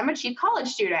said, I'm a cheap college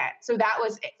student. So that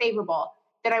was favorable.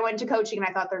 Then I went to coaching and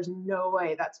I thought there's no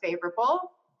way that's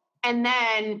favorable. And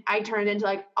then I turned into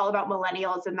like all about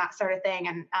millennials and that sort of thing.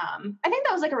 And I think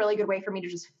that was like a really good way for me to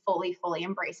just fully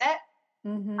embrace it.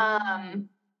 Mm-hmm.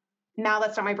 Now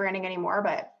that's not my branding anymore,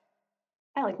 but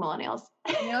I like millennials.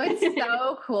 You know, it's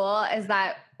so cool is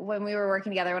that when we were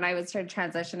working together, when I was started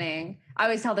transitioning, I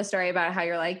always tell the story about how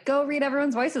you're like, go read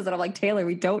everyone's voices. And I'm like, Taylor,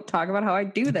 we don't talk about how I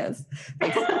do this.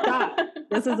 Like, stop.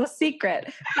 This is a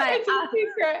secret. But, it's a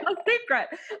secret. A secret.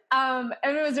 And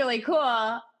it was really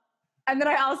cool. And then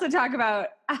I also talk about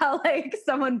how like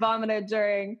someone vomited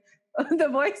during the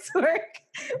voice work,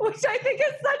 which I think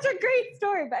is such a great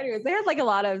story. But anyways, they had like a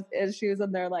lot of issues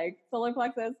in their like solar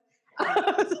plexus.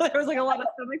 So there was like a lot of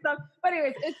stomach stuff. But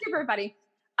anyways, it's super funny.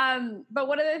 But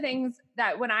one of the things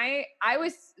that when I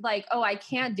was like, oh, I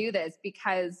can't do this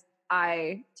because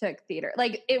I took theater.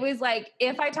 Like it was like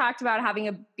if I talked about having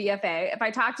a BFA, if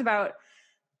I talked about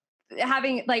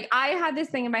having like I had this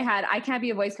thing in my head, I can't be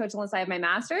a voice coach unless I have my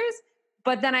master's.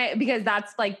 But then because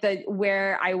that's like the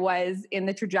where I was in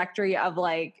the trajectory of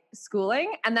like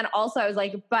schooling. And then also I was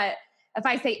like, but if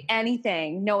I say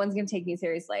anything, no one's gonna take me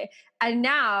seriously. And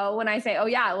now when I say, oh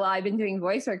yeah, well, I've been doing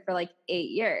voice work for like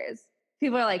 8 years,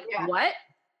 people are like, what?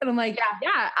 And I'm like,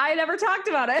 yeah, I never talked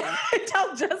about it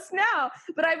until just now.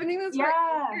 But I've been doing this for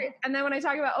 8 years. And then when I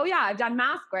talk about, oh yeah, I've done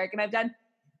mask work and I've done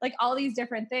like all these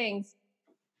different things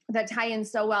that tie in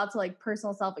so well to like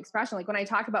personal self-expression. Like when I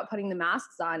talk about putting the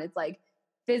masks on, it's like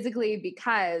physically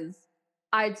because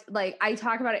I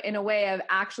talk about it in a way of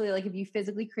actually like if you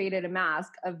physically created a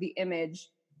mask of the image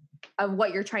of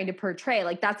what you're trying to portray,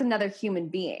 like that's another human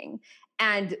being.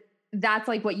 And that's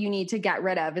like what you need to get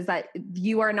rid of is that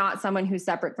you are not someone who's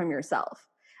separate from yourself.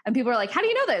 And people are like, how do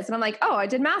you know this? And I'm like, oh, I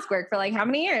did mask work for like how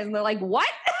many years? And they're like, what?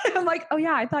 I'm like, oh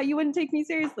yeah, I thought you wouldn't take me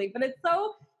seriously. But it's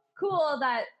so cool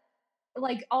that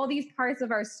like all these parts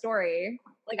of our story,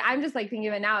 like I'm just like thinking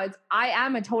of it now, I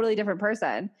am a totally different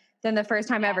person than the first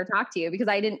time I ever talked to you because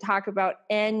I didn't talk about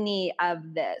any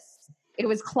of this. It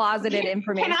was closeted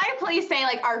information. Can I please say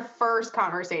like our first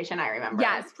conversation I remember?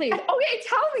 Yes, please. Okay,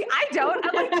 tell me. I don't.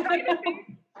 I'm like trying to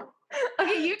think.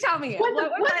 Okay, you tell me.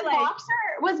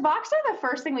 Was Voxer the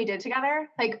first thing we did together?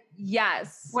 Like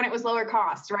yes. When it was lower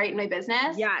cost, right? In my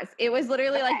business? Yes. It was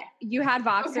literally like you had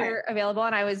Voxer available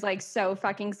and I was like so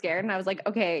fucking scared and I was like,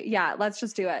 okay, yeah, let's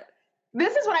just do it.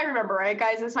 This is what I remember, right,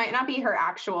 guys? This might not be her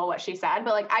actual what she said,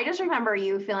 but like I just remember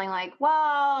you feeling like,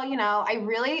 well, you know, I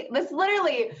really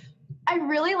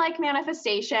like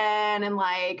manifestation and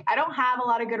like I don't have a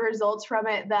lot of good results from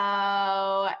it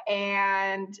though.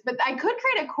 But I could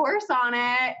create a course on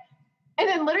it. And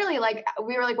then literally like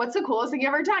we were like, what's the coolest thing you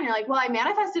ever done? You're like, well, I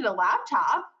manifested a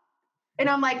laptop. And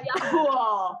I'm like,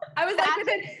 cool. I was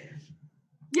like,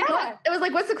 it was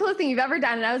like, what's the coolest thing you've ever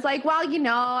done? And I was like, well, you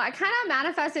know, I kind of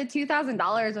manifested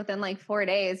 $2,000 within like 4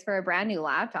 days for a brand new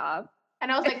laptop.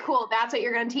 And I was like, cool, that's what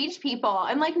you're going to teach people.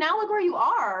 And like, now look where you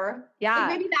are. Yeah.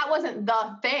 Like, maybe that wasn't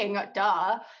the thing,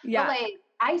 duh. Yeah. But like,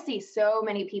 I see so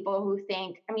many people who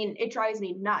think, I mean, it drives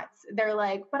me nuts. They're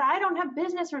like, but I don't have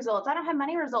business results. I don't have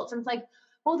money results. And it's like,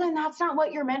 well, then that's not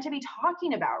what you're meant to be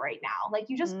talking about right now. Like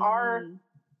you just are,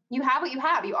 you have what you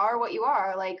have. You are what you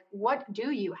are. Like, what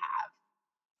do you have?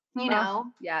 You know?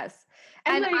 Yes.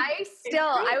 And like,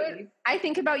 I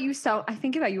think about you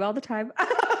all the time.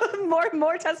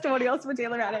 more testimonials for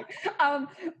Taylor Haddock.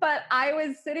 But I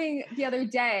was sitting the other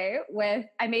day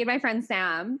I made my friend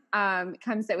Sam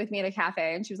come sit with me at a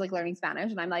cafe and she was like learning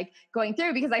Spanish and I'm like going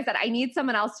through because I said, I need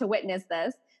someone else to witness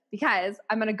this because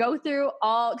I'm going to go through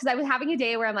because I was having a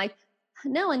day where I'm like,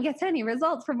 no one gets any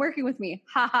results from working with me.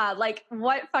 Haha. Like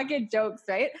what fucking jokes,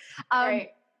 right? Right.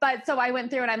 But so I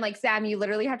went through and I'm like, Sam, you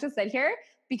literally have to sit here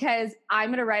because I'm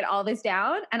going to write all this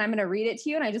down and I'm going to read it to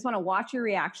you. And I just want to watch your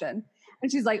reaction.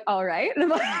 And she's like, all right. And I'm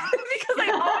like, because I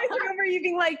always remember you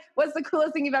being like, what's the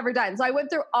coolest thing you've ever done? So I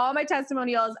went through all my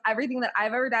testimonials, everything that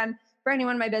I've ever done for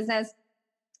anyone in my business.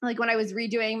 Like when I was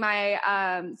redoing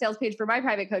my sales page for my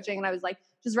private coaching and I was like,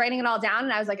 just writing it all down.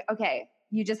 And I was like, okay,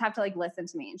 you just have to like listen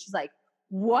to me. And she's like,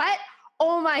 what?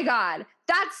 Oh my God,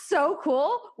 that's so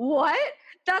cool. What?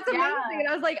 That's amazing. Yeah. And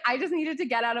I was like, I just needed to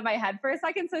get out of my head for a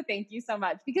second. So thank you so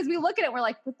much. Because we look at it, we're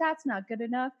like, but that's not good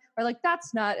enough. Or like,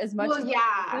 that's not as much. Well,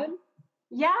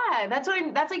 yeah, that's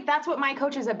what my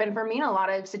coaches have been for me in a lot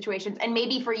of situations. And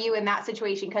maybe for you in that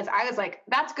situation, because I was like,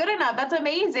 that's good enough. That's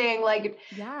amazing. Like,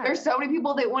 there's so many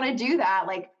people that want to do that.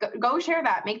 Like, go share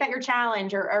that, make that your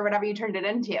challenge or whatever you turned it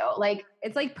into. Like,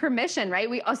 it's like permission, right?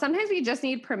 Sometimes we just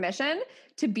need permission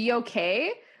to be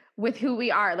okay with who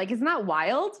we are. Like, isn't that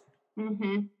wild?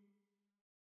 Mm-hmm.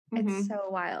 It's so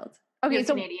wild. Okay,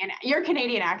 your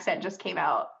Canadian accent just came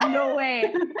out. No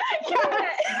way.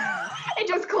 It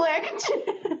just clicked.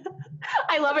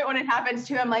 I love it when it happens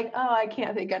too. I'm like, oh, I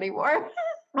can't think anymore.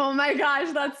 Oh my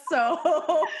gosh, that's so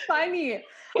funny.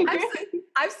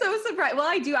 I'm so surprised. Well,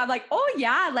 I do. I'm like, oh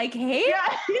yeah, like, hey,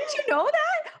 didn't you know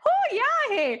that? Oh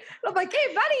yeah, hey. And I'm like,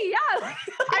 hey, buddy, yeah.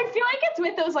 I feel like it's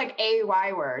with those like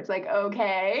AY words, like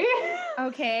okay,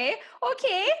 yeah.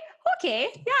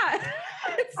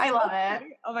 I love it.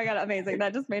 Oh my God, amazing.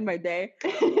 That just made my day.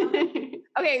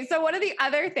 Okay, so one of the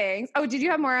other things, did you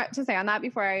have more to say on that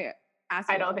before I ask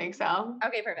you? I don't think so.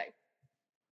 Okay, perfect.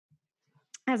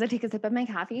 as I take a sip of my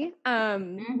coffee.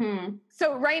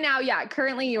 So right now,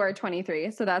 currently you are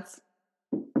 23. So that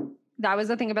was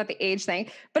the thing about the age thing.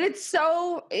 But it's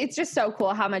just so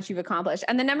cool how much you've accomplished.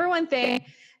 And the number one thing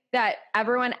that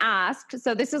everyone asked,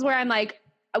 so this is where I'm like,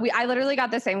 I literally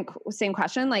got the same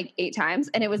question like 8 times.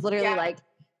 And it was literally like,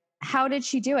 how did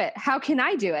she do it? How can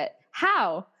I do it?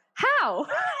 How? And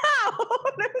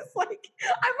I was like,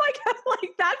 that's like, I was like,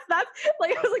 that's not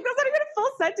even a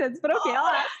full sentence, but okay, I'll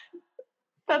ask.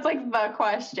 That's like the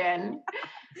question.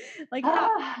 Like,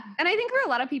 how? And I think for a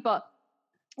lot of people,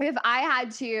 if I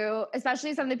had to,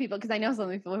 especially some of the people, because I know some of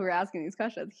the people who are asking these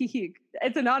questions,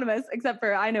 it's anonymous, except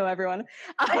for I know everyone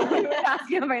who are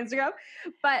asking on my Instagram.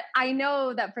 But I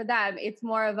know that for them, it's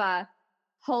more of a,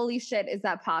 holy shit, is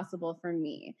that possible for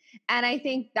me? And I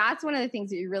think that's one of the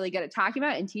things that you're really good at talking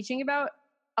about and teaching about.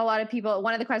 A lot of people,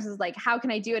 one of the questions is like, how can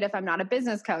I do it if I'm not a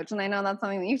business coach? And I know that's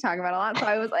something that you talk about a lot. So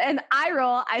I was, and eye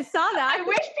roll, I saw that. I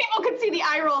wish people could see the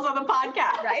eye rolls on the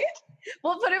podcast. Right?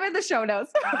 We'll put them in the show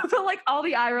notes. Put like all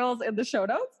the eye rolls in the show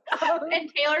notes. And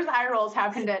Taylor's eye rolls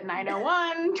happened at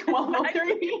 9:01,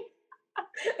 12:03.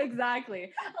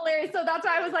 Exactly. Hilarious. So that's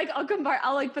why I was like,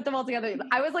 I'll like put them all together.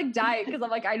 I was like dying because I'm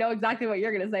like, I know exactly what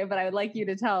you're going to say, but I would like you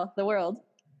to tell the world.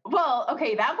 Well,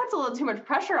 okay, that puts a little too much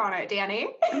pressure on it, Danny.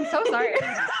 I'm so sorry.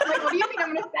 Like, what do you think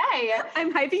I'm going to say?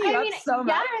 I'm hyping you up so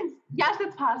much. Yes,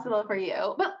 it's possible for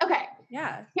you. But okay.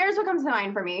 Yeah. Here's what comes to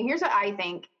mind for me. Here's what I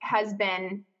think has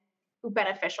been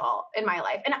beneficial in my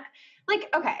life. And like,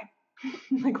 okay,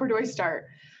 like, where do I start?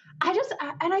 I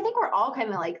think we're all kind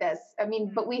of like this. I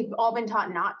mean, but we've all been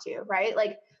taught not to, right?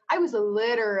 Like, I was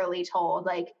literally told,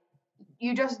 like,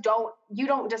 you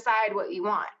don't decide what you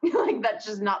want. Like, that's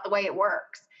just not the way it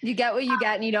works. You get what you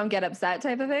get and you don't get upset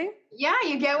type of thing? Yeah,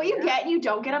 you get what you get and you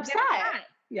don't get upset.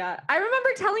 Yeah. I remember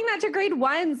telling that to grade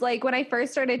 1s, like when I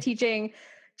first started teaching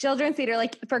children's theater,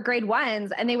 like for grade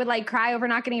 1s, and they would like cry over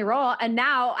not getting a role. And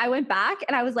now I went back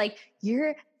and I was like,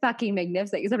 you're fucking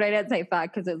magnificent. Except I didn't say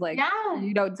fuck because it's like,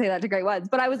 you don't say that to grade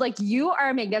 1s. But I was like, you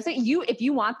are magnificent. If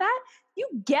you want that, you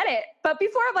get it. But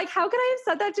before, I'm like, how could I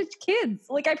have said that to kids?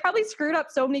 Like, I probably screwed up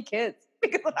so many kids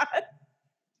because of that.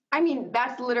 I mean,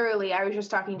 that's literally, I was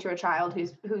just talking to a child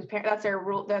whose that's their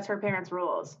rule. That's her parents'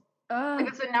 rules. Like,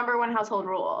 it's the number one household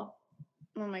rule.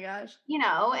 Oh my gosh. You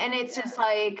know, and it's just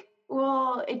like,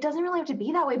 well, it doesn't really have to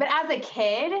be that way. But as a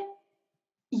kid,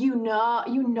 you know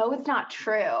it's not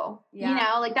true. Yeah. You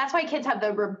know, like, that's why kids have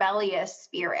the rebellious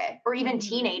spirit, or even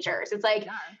teenagers. It's like,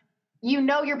 you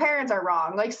know, your parents are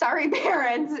wrong. Like, sorry,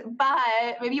 parents,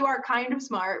 but maybe you are kind of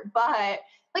smart. But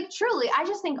like, truly, I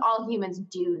just think all humans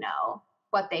do know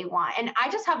what they want. And I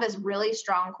just have this really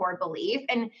strong core belief.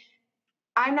 And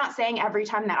I'm not saying every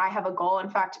time that I have a goal. In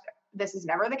fact, this is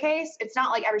never the case. It's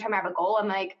not like every time I have a goal, I'm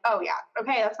like, oh yeah,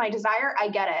 okay, that's my desire. I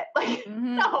get it. Like,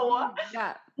 no,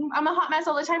 I'm a hot mess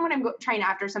all the time when I'm trying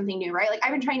after something new, right? Like,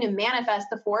 I've been trying to manifest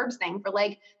the Forbes thing for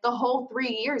like the whole 3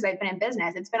 years I've been in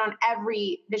business. It's been on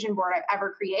every vision board I've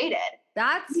ever created.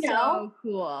 That's so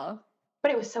cool.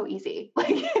 But it was so easy. Like,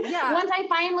 once I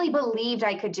finally believed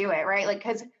I could do it, right? Like,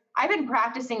 cause I've been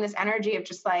practicing this energy of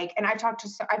just like, and I've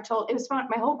told, it was fun.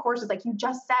 My whole course is like, you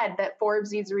just said that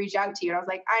Forbes needs to reach out to you. And I was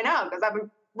like, I know, because I've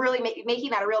been really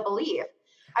making that a real belief.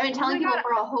 I've been telling people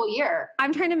for a whole year.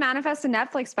 I'm trying to manifest a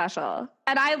Netflix special.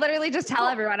 And I literally just tell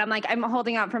everyone, I'm like, I'm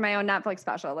holding out for my own Netflix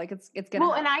special. Like, it's gonna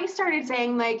happen. And I started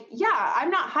saying like, yeah, I'm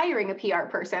not hiring a PR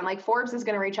person. Like, Forbes is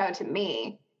going to reach out to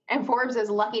me. And Forbes is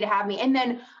lucky to have me. And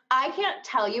then I can't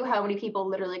tell you how many people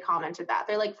literally commented that.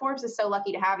 They're like, Forbes is so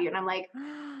lucky to have you. And I'm like,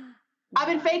 I've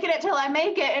been faking it till I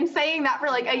make it and saying that for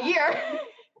like a year.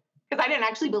 Because I didn't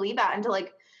actually believe that until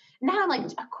like, now I'm like,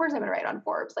 of course I'm going to write on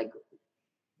Forbes. Like,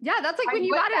 yeah, that's like when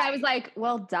you got it, I was like,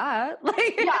 well, duh.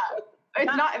 Like, yeah,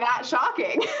 it's not that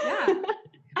shocking. Yeah.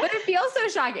 But it feels so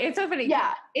shocking. It's so funny.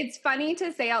 Yeah. It's funny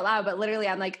to say out loud, but literally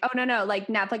I'm like, oh no. Like,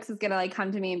 Netflix is going to like come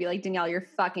to me and be like, Danielle, you're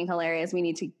fucking hilarious.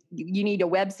 You need a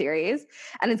web series,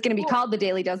 and it's going to be called The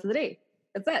Daily Dose of the Day.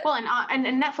 That's it. Well,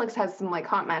 and Netflix has some like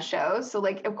hot mess shows. So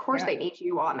like, of course they need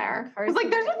you on there. It's like,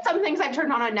 there's been some things I've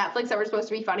turned on Netflix that were supposed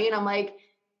to be funny. And I'm like,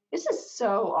 this is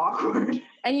so awkward.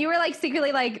 And you were like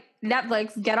secretly like,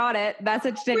 Netflix, get on it.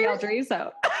 Message Danielle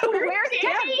Druso. Where's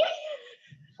Daddy?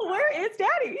 Where is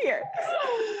Daddy here?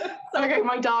 Okay,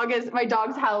 my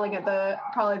dog's howling at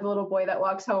probably the little boy that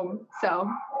walks home. So.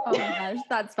 Oh my gosh,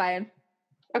 that's fine.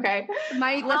 Okay.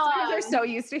 My listeners are so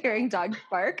used to hearing dogs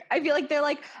bark. I feel like they're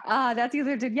like, that's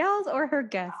either Danielle's or her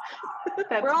guest.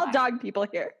 We're all dog people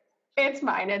here. It's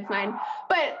mine.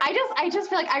 But I just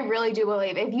feel like I really do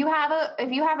believe if you have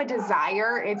a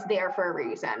desire, it's there for a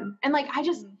reason. And like,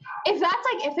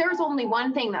 if there was only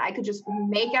one thing that I could just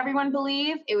make everyone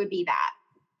believe, it would be that.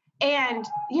 And,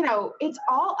 you know, it's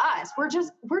all us.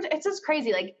 It's just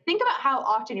crazy. Like, think about how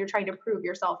often you're trying to prove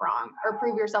yourself wrong or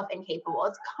prove yourself incapable.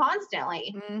 It's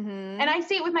constantly. And I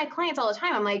see it with my clients all the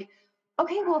time. I'm like,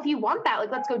 okay, well, if you want that,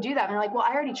 like, let's go do that. And they're like, well,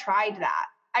 I already tried that.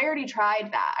 I already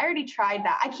tried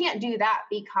that. I can't do that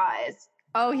because.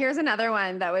 Oh, here's another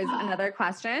one that was another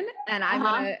question. And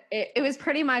it was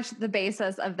pretty much the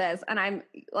basis of this. And I'm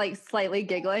like slightly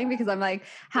giggling because I'm like,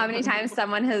 how many times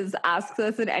someone has asked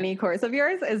this in any course of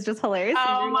yours is just hilarious.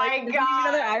 Oh my God.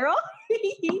 Another eye roll.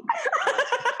 It's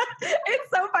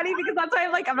so funny because that's why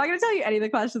I'm like, I'm not going to tell you any of the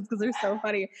questions because they're so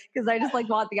funny because I just like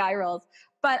want the eye rolls.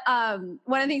 But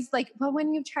one of the things like, but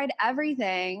when you've tried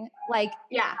everything, like,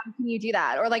 yeah, how can you do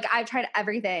that? Or like, I've tried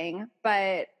everything,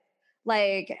 but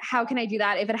like, how can I do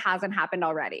that if it hasn't happened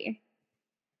already?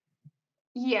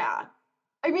 Yeah.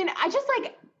 I mean, I just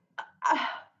like,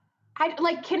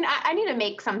 I need to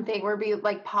make something where be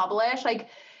like publish, like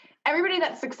everybody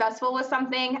that's successful with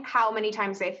something, how many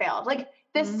times they failed. Like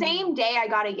the same day I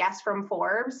got a yes from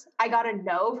Forbes, I got a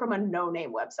no from a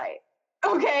no-name website.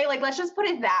 Okay. Like, let's just put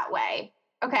it that way.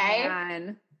 Okay.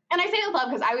 Man. And I say it with love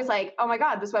because I was like, oh my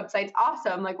God, this website's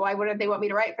awesome. Like, why wouldn't they want me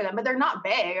to write for them? But they're not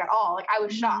big at all. Like, I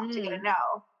was shocked to get a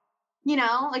no. You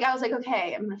know, like I was like,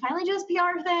 okay, I'm gonna finally do this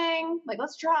PR thing. Like,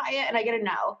 let's try it. And I get a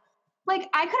no. Like,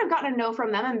 I could have gotten a no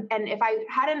from them. And if I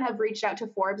hadn't have reached out to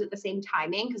Forbes at the same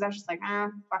timing, because I was just like,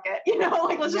 fuck it. You know,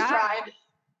 like, let's just try.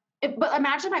 But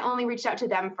imagine if I only reached out to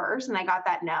them first and I got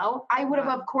that no. I would have,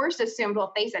 of course, assumed, well,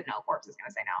 if they said no, Forbes is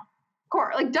gonna say no. Of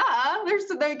course, like, duh. There's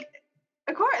like,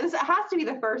 of course, this has to be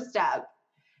the first step.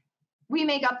 We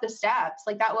make up the steps.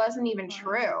 Like, that wasn't even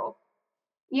true.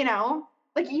 You know?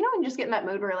 Like, you know, when you just get in that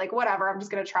mood where you're like, whatever, I'm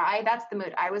just going to try. That's the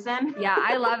mood I was in. Yeah,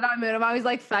 I love that mood. I'm always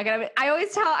like, fuck it. I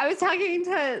was talking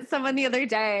to someone the other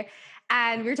day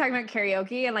and we were talking about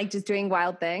karaoke and like just doing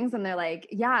wild things. And they're like,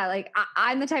 yeah, like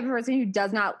I'm the type of person who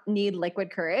does not need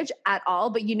liquid courage at all.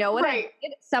 But you know what? Right. I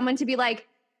need someone to be like,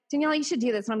 Danielle, you should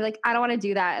do this. And I'll be like, I don't want to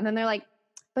do that. And then they're like,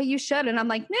 but you should. And I'm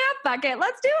like, nah, fuck it.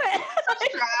 Let's do it.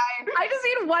 Let's try. I just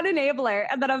need one enabler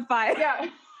and then I'm fine. Yeah.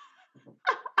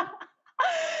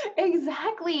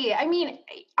 Exactly. I mean,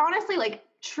 honestly, like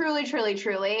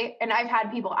truly, and I've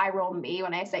had people eye roll me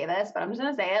when I say this, but I'm just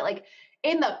going to say it. Like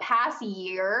in the past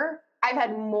year, I've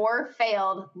had more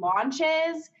failed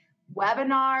launches,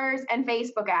 webinars, and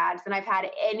Facebook ads than I've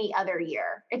had any other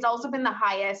year. It's also been the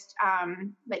highest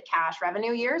like cash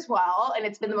revenue year as well. And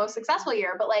it's been the most successful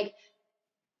year, but like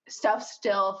stuff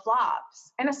still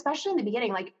flops. And especially in the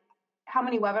beginning, like how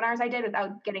many webinars I did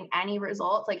without getting any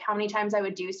results, like how many times I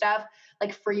would do stuff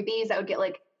like freebies that would get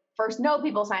like first no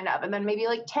people signed up and then maybe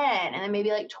like 10 and then maybe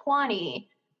like 20.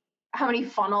 How many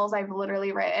funnels I've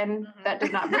literally written that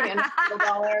did not bring in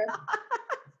 $1.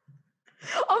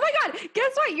 Oh my God.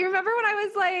 Guess what? You remember when I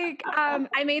was like,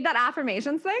 I made that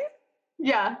affirmations thing?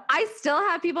 Yeah. I still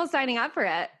have people signing up for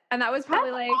it. And that was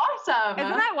probably That's like, awesome.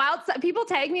 Isn't that wild? People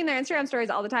tag me in their Instagram stories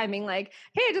all the time being like,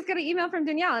 hey, I just got an email from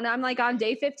Danielle. And I'm like on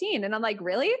day 15. And I'm like,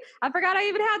 really? I forgot I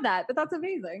even had that, but that's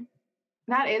amazing.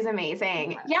 That is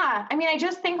amazing. Yeah. I mean, I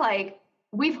just think like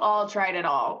we've all tried it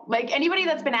all. Like anybody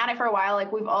that's been at it for a while,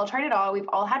 like we've all tried it all. We've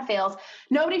all had fails.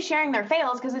 Nobody's sharing their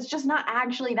fails because it's just not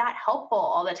actually that helpful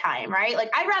all the time, right? Like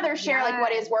I'd rather share like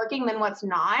what is working than what's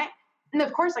not. And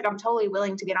of course, like I'm totally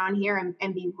willing to get on here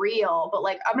and be real, but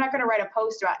like I'm not going to write a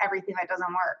post about everything that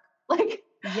doesn't work. Like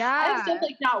I have stuff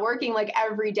like not working like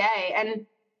every day. And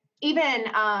even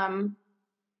I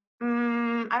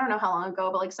don't know how long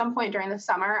ago, but like some point during the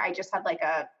summer, I just had like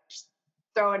a just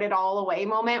throw it all away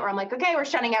moment where I'm like, okay, we're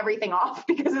shutting everything off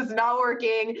because it's not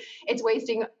working. It's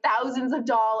wasting thousands of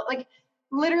dollars. Like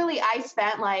literally I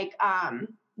spent like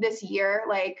this year,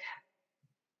 like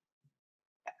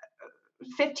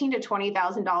 $15,000 to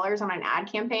 $20,000 on an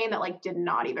ad campaign that like did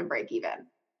not even break even.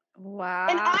 Wow.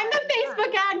 And I'm the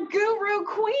Facebook ad guru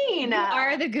queen. You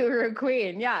are the guru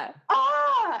queen. Yeah.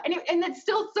 And it's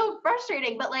still so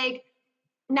frustrating, but like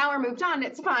now we're moved on.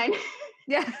 It's fine.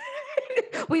 Yeah.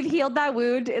 We've healed that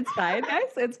wound. It's fine, guys.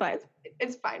 It's fine.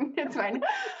 It's fine. It's fine.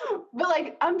 But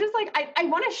like, I'm just like, I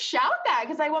want to shout that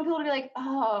because I want people to be like,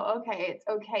 oh, okay, it's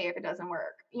okay if it doesn't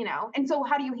work, you know? And so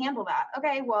how do you handle that?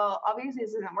 Okay, well, obviously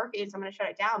this isn't working, so I'm going to shut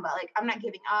it down, but like, I'm not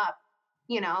giving up,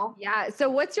 you know? Yeah. So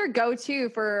what's your go-to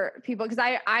for people?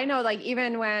 Because I know like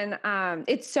even when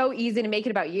it's so easy to make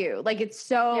it about you, like it's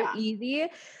so easy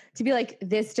to be like,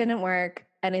 this didn't work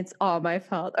and it's all my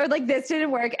fault, or like this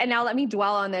didn't work and now let me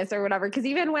dwell on this or whatever. Because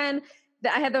even when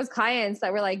I had those clients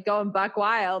that were like going buck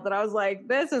wild, and I was like,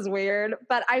 this is weird.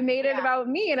 But I made it about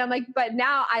me, and I'm like, but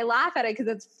now I laugh at it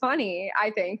because it's funny, I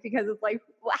think, because it's like,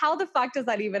 how the fuck does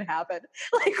that even happen?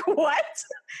 Like, what?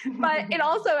 But it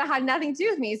also had nothing to do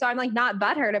with me. So I'm like not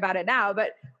butthurt about it now.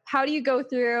 But how do you go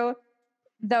through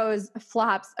those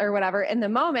flops or whatever in the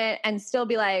moment and still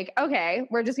be like, okay,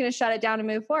 we're just going to shut it down and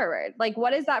move forward? Like,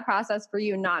 what is that process for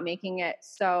you, not making it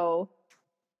so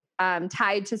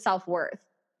tied to self-worth?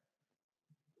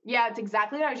 Yeah, it's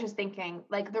exactly what I was just thinking.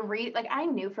 Like like I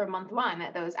knew from month one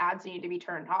that those ads needed to be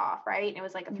turned off, right? And it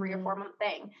was like a 3 or 4 month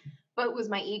thing. But it was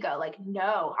my ego. Like,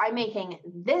 no, I'm making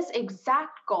this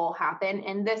exact goal happen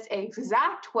in this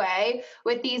exact way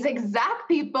with these exact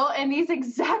people and these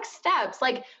exact steps.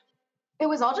 Like, it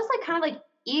was all just like kind of like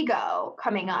ego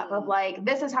coming up of like,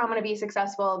 this is how I'm going to be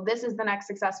successful. This is the next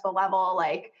successful level.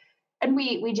 Like, and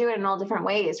we do it in all different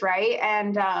ways, right?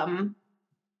 And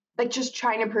like just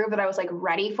trying to prove that I was like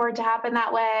ready for it to happen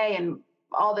that way and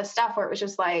all this stuff where it was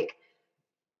just like,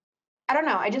 I don't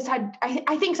know.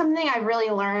 I think something I really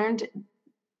learned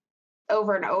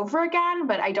over and over again,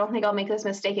 but I don't think I'll make this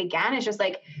mistake again. It's just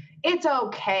like, it's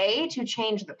okay to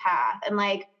change the path. And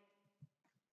like,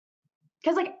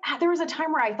 because like there was a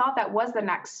time where I thought that was the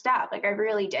next step. Like I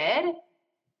really did.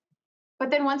 But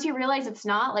then once you realize it's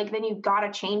not, like, then you've got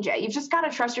to change it. You've just got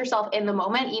to trust yourself in the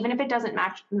moment, even if it doesn't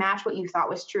match what you thought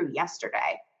was true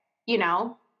yesterday, you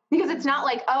know? Because it's not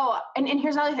like, oh, and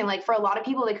here's another thing. Like for a lot of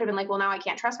people, they could have been like, well, now I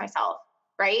can't trust myself,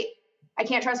 right? I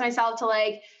can't trust myself to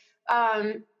like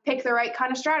pick the right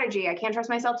kind of strategy. I can't trust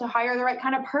myself to hire the right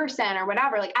kind of person or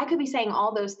whatever. Like I could be saying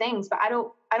all those things, but I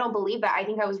don't believe that. I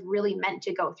think I was really meant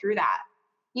to go through that,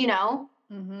 you know?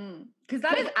 Because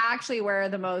that is actually where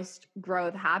the most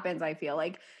growth happens. I feel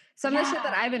like some of the shit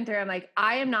that I've been through, I'm like,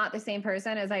 I am not the same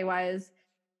person as I was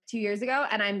 2 years ago.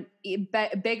 And I'm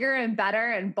bigger and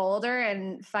better and bolder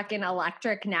and fucking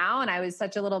electric now. And I was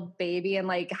such a little baby and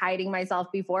like hiding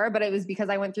myself before, but it was because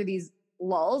I went through these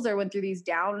lulls or went through these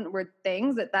downward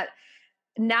things that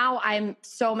now I'm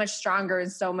so much stronger and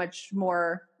so much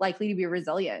more likely to be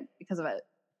resilient because of it.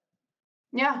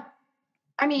 Yeah.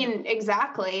 I mean,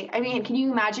 exactly. I mean, can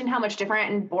you imagine how much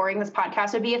different and boring this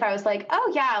podcast would be if I was like,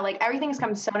 oh yeah, like everything's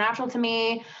come so natural to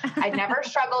me. I've never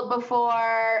struggled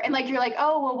before. And like, you're like,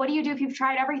 oh, well, what do you do if you've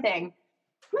tried everything?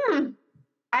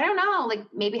 I don't know. Like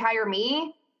maybe hire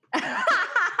me.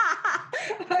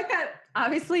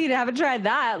 Obviously you haven't tried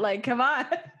that. Like, come on.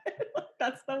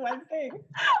 That's the one thing.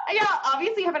 Yeah.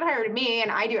 Obviously you haven't hired me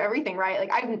and I do everything right.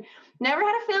 Like I've never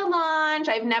had a failed launch.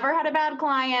 I've never had a bad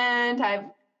client.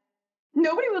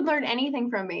 Nobody would learn anything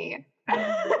from me.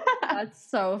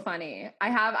 That's so funny.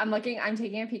 I'm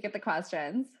taking a peek at the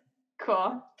questions.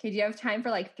 Cool. Okay, do you have time for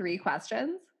like 3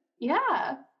 questions?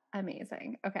 Yeah.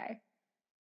 Amazing. Okay.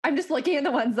 I'm just looking at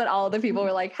the ones that all the people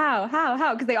were like, how?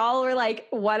 Because they all were like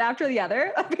one after the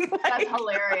other. Like, that's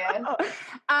hilarious.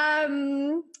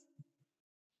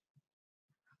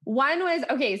 One was,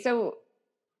 okay, so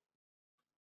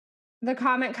the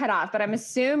comment cut off, but I'm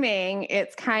assuming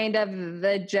it's kind of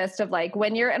the gist of like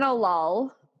when you're in a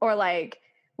lull or like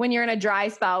when you're in a dry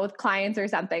spell with clients or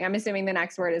something. I'm assuming the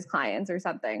next word is clients or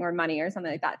something or money or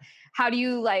something like that. How do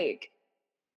you like,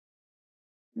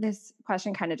 this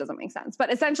question kind of doesn't make sense,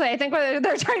 but essentially I think what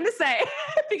they're trying to say,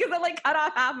 because I like cut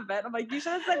off half of it. I'm like, you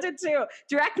should have sent it to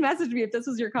direct message me if this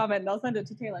was your comment and I'll send it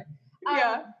to Taylor.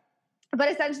 Yeah. But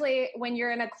essentially, when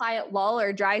you're in a client lull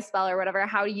or dry spell or whatever,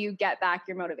 how do you get back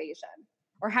your motivation?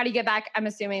 Or how do you get back, I'm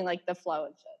assuming, like the flow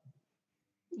and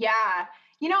shit? Yeah.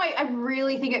 You know, I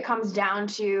really think it comes down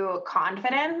to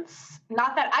confidence.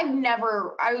 Not that I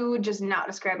would just not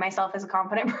describe myself as a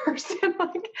confident person.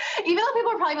 Like, even though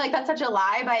people are probably like, that's such a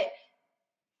lie, but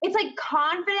it's like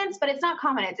confidence, but it's not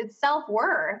confidence. It's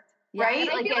self-worth. Yeah, right? And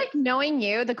I feel like knowing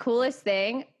you, the coolest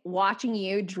thing, watching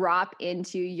you drop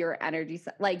into your energy,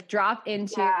 like drop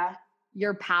into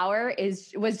your power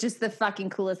was just the fucking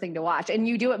coolest thing to watch. And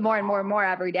you do it more and more and more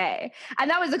every day. And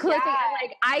that was the coolest thing. And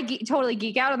like, I totally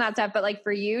geek out on that stuff, but like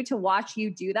for you to watch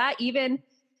you do that, even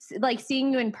like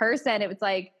seeing you in person, it was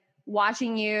like,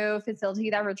 watching you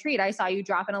facilitate that retreat, I saw you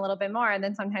drop in a little bit more. And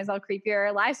then sometimes I'll creep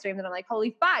your live streams and I'm like,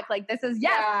 holy fuck, like this is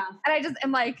yes. Yeah. And I just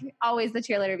am like always the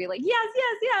cheerleader be like, yes.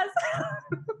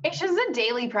 It's just a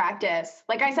daily practice.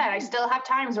 Like I said, I still have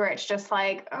times where it's just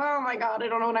like, oh my God, I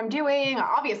don't know what I'm doing.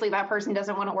 Obviously that person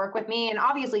doesn't want to work with me. And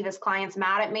obviously this client's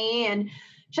mad at me. And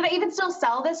should I even still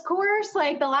sell this course?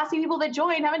 Like the last few people that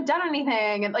joined haven't done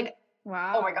anything. And like,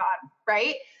 wow, oh my God.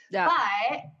 Right. Yeah.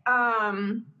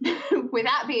 But with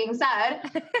that being said,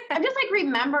 I'm just like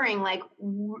remembering like,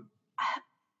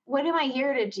 what am I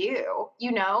here to do?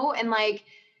 You know? And like,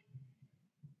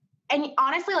 and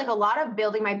honestly, like a lot of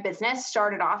building my business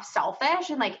started off selfish.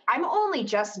 And like, I'm only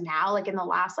just now, like in the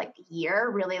last like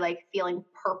year, really like feeling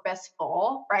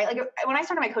purposeful, right? Like when I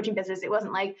started my coaching business, it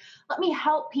wasn't like, let me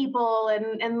help people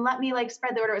and let me like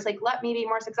spread the word. It was like, let me be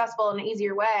more successful in an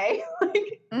easier way.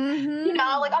 Like, you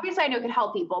know, like obviously I know it could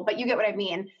help people, but you get what I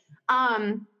mean.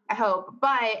 I hope,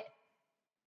 but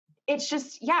it's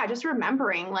just, yeah, just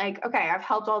remembering like, okay, I've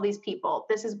helped all these people.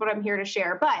 This is what I'm here to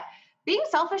share, but being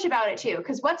selfish about it too.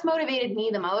 Cause what's motivated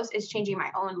me the most is changing my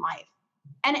own life.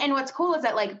 And what's cool is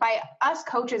that like by us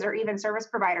coaches or even service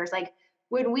providers, like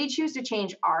when we choose to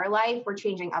change our life, we're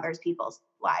changing others people's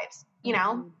lives, you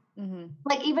know?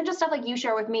 Like even just stuff like you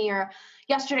share with me, or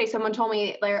yesterday someone told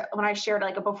me like when I shared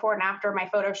like a before and after my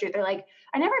photo shoot, they're like,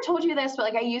 I never told you this, but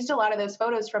like I used a lot of those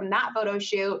photos from that photo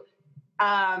shoot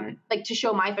like to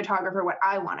show my photographer what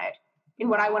I wanted and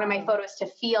what I wanted my photos to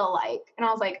feel like. And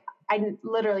I was like, I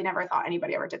literally never thought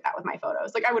anybody ever did that with my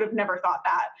photos. Like I would have never thought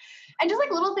that. And just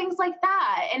like little things like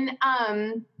that.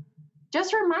 And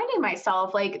just reminding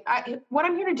myself like what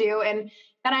I'm here to do and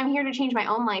that I'm here to change my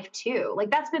own life too. Like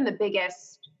that's been the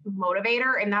biggest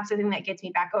motivator. And that's the thing that gets me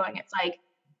back going. It's like,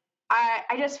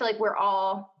 I just feel like we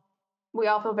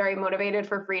all feel very motivated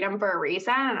for freedom for a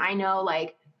reason. And I know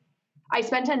like, I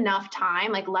spent enough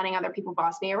time like letting other people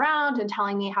boss me around and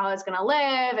telling me how I was going to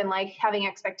live and like having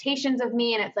expectations of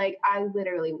me. And it's like, I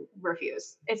literally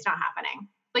refuse. It's not happening.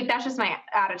 Like, that's just my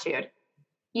attitude,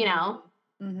 you know?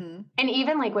 And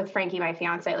even like with Frankie, my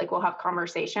fiance, like we'll have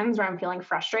conversations where I'm feeling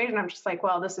frustrated and I'm just like,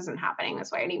 well, this isn't happening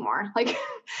this way anymore. Like,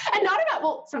 and not about,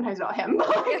 well, sometimes about him, but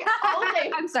like,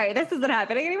 I'm sorry, this isn't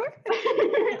happening anymore.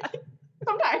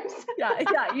 Sometimes.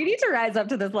 Yeah. You need to rise up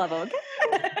to this level. Okay?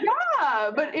 Yeah.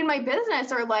 But in my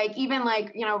business or like, even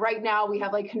like, you know, right now we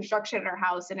have like construction in our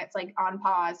house and it's like on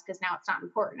pause because now it's not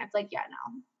important. It's like, yeah,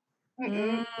 no.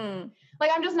 Like,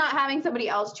 I'm just not having somebody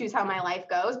else choose how my life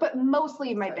goes, but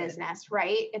mostly my business,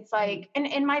 right? It's like, and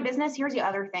in my business, here's the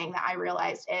other thing that I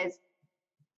realized is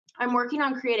I'm working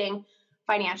on creating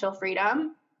financial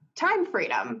freedom, time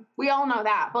freedom. We all know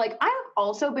that. But like, I've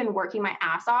also been working my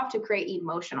ass off to create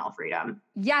emotional freedom.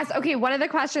 Yes. Okay. One of the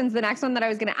questions, the next one that I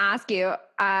was going to ask you,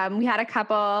 we had a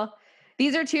couple,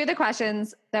 these are two of the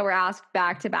questions that were asked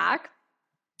back to back.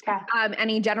 Okay.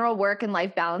 Any general work and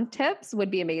life balance tips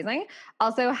would be amazing.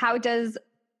 Also, how does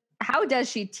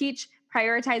she teach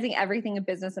prioritizing everything in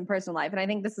business and personal life? And I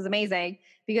think this is amazing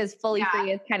because fully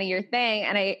free is kind of your thing.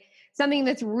 And something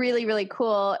that's really, really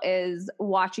cool is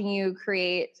watching you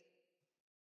create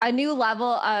a new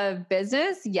level of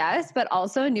business, yes, but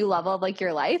also a new level of like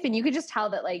your life. And you could just tell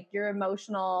that like your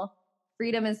emotional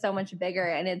freedom is so much bigger.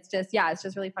 And it's just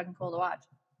really fucking cool to watch.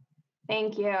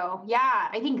 Thank you. Yeah,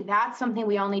 I think that's something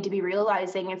we all need to be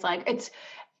realizing. It's like, it's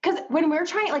because when we're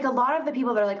trying, like a lot of the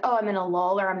people that are like, oh, I'm in a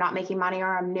lull or I'm not making money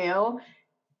or I'm new.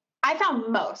 I found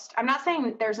most, I'm not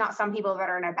saying there's not some people that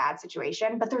are in a bad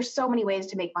situation, but there's so many ways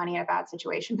to make money in a bad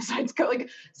situation besides go like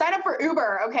sign up for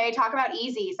Uber. Okay. Talk about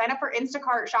easy, sign up for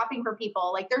Instacart shopping for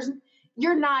people. Like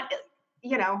you're not,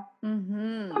 you know,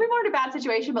 some people are in a bad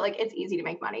situation, but like, it's easy to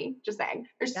make money. Just saying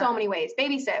there's so many ways,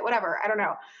 babysit, whatever. I don't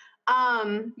know.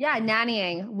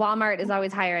 Nannying. Walmart is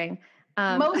always hiring.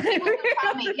 Most people who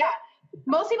tell me,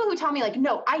 most people who tell me like,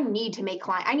 no, I need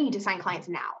to sign clients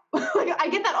now. Like, I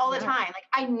get that all the time. Like,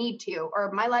 I need to,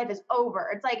 or my life is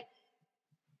over. It's like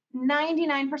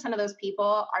 99% of those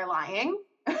people are lying.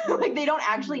 Like, they don't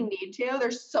actually need to.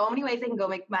 There's so many ways they can go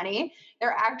make money.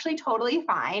 They're actually totally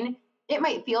fine. It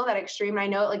might feel that extreme. And I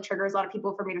know it like triggers a lot of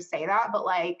people for me to say that, but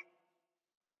like,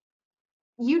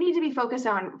 you need to be focused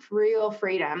on real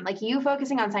freedom. Like, you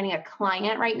focusing on signing a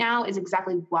client right now is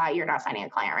exactly why you're not signing a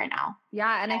client right now.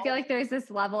 Yeah. And I feel like there's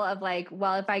this level of like,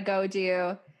 well, if I go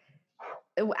do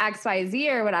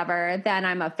XYZ or whatever, then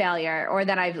I'm a failure, or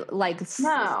then I've like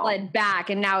slid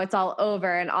back and now it's all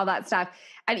over and all that stuff.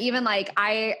 And even like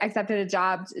I accepted a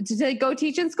job to go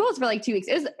teach in schools for like 2 weeks.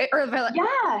 It was,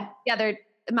 the other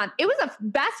month. It was the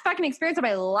best fucking experience of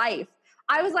my life.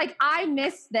 I was like, I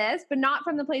miss this, but not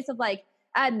from the place of like,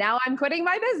 and now I'm quitting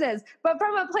my business. But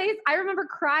from a place, I remember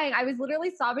crying. I was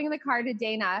literally sobbing in the car to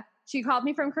Dana. She called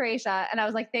me from Croatia and I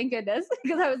was like, thank goodness.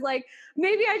 Because I was like,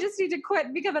 maybe I just need to quit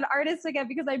and become an artist again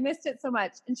because I missed it so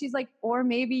much. And she's like, or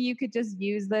maybe you could just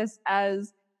use this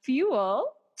as fuel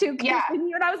to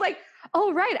continue. And I was like,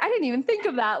 oh, right. I didn't even think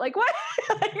of that. Like, what?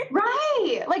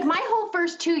 Right. Like, my whole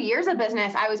first 2 years of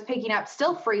business, I was picking up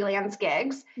still freelance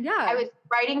gigs. Yeah. I was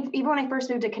writing, even when I first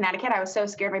moved to Connecticut, I was so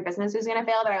scared my business was going to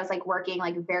fail that I was like working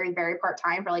like very, very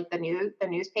part-time for like the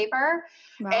newspaper.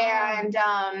 Wow. And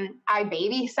I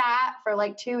babysat for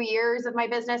like 2 years of my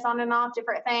business on and off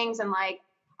different things. And like,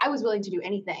 I was willing to do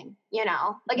anything, you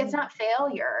know, like it's not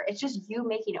failure. It's just you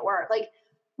making it work. Like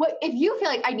what, if you feel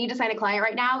like I need to sign a client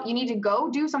right now, you need to go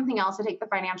do something else to take the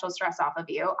financial stress off of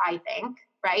you, I think,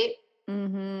 right?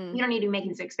 Mm-hmm. You don't need to be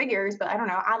making six figures, but I don't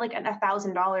know, add like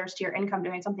 $1,000 to your income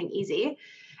doing something easy.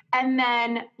 And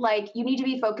then like you need to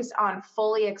be focused on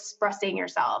fully expressing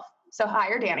yourself. So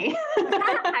hire Dani.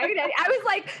 I was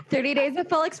like 30 days of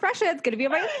full expression. It's going to be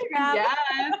on my Instagram.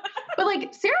 Yes. But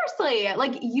like, seriously,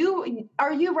 like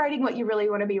are you writing what you really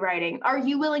want to be writing? Are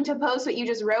you willing to post what you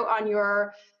just wrote on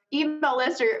your email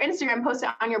list or your Instagram, post it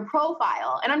on your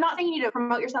profile? And I'm not saying you need to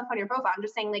promote yourself on your profile. I'm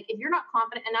just saying like, if you're not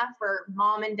confident enough for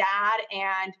mom and dad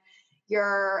and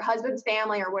your husband's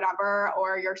family or whatever,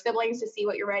 or your siblings to see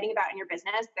what you're writing about in your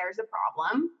business, there's a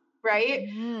problem, right?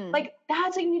 Mm-hmm. Like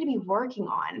that's what you need to be working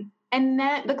on. And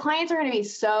then the clients are going to be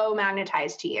so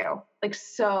magnetized to you, like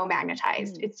so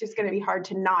magnetized. It's just going to be hard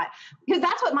to not, because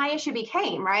that's what my issue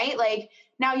became, right? Like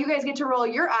now you guys get to roll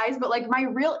your eyes, but like my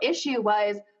real issue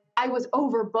was I was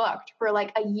overbooked for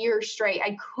like a year straight.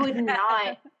 I could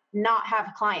not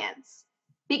have clients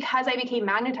because I became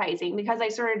magnetizing, because I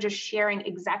started just sharing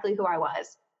exactly who I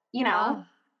was, you know? Oh,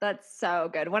 that's so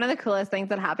good. One of the coolest things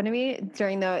that happened to me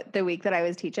during the week that I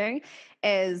was teaching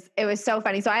is it was so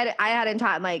funny. So I hadn't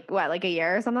taught in like a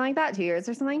year or something like that, 2 years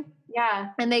or something. Yeah.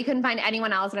 And they couldn't find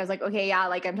anyone else. And I was like, okay, yeah,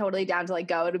 like I'm totally down to like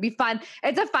go. It'll be fun.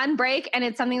 It's a fun break and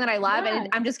it's something that I love. Yeah. And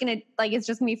I'm just going to like, it's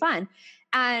just gonna be fun.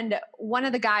 And one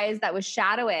of the guys that was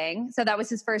shadowing, so that was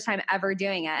his first time ever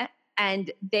doing it.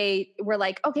 And they were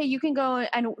like, okay, you can go,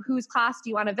 and whose class do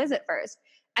you want to visit first?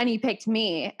 And he picked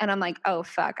me. And I'm like, oh,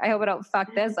 fuck. I hope I don't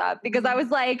fuck this up, because I was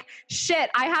like, shit,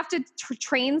 I have to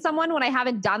train someone when I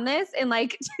haven't done this in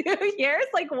like 2 years.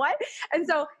 Like what? And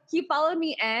so he followed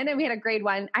me in and we had a grade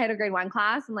one. I had a grade one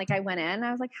class and like I went in and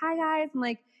I was like, hi guys. And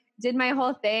like did my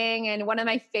whole thing. And one of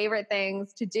my favorite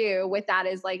things to do with that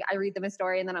is like, I read them a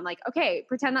story and then I'm like, okay,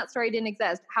 pretend that story didn't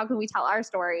exist. How can we tell our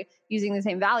story using the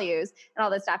same values and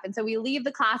all this stuff? And so we leave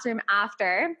the classroom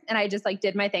after, and I just like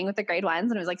did my thing with the grade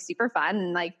ones and it was like super fun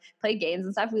and like played games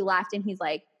and stuff. We left and he's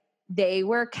like, they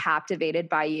were captivated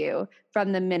by you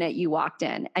from the minute you walked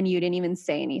in and you didn't even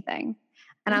say anything.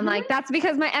 And I'm like, that's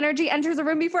because my energy enters the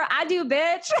room before I do,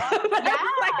 bitch. but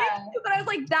I was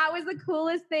like, that was the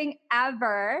coolest thing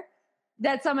ever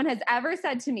that someone has ever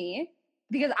said to me,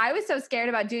 because I was so scared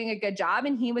about doing a good job.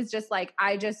 And he was just like,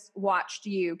 I just watched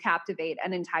you captivate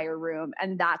an entire room.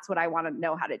 And that's what I want to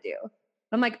know how to do.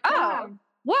 I'm like, oh,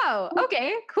 whoa,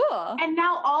 okay, cool. And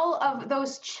now all of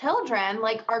those children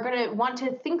like are going to want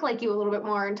to think like you a little bit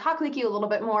more and talk like you a little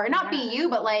bit more and not be you,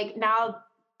 but like now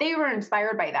they were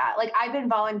inspired by that. Like I've been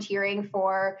volunteering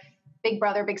for Big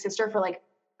Brother, Big Sister for like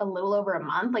a little over a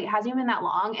month. Like it hasn't even been that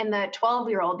long. And the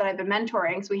 12-year-old that I've been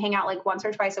mentoring, so we hang out like once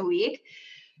or twice a week.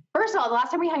 First of all, the last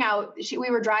time we hung out,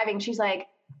 we were driving. She's like,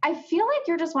 I feel like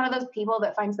you're just one of those people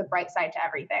that finds the bright side to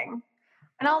everything.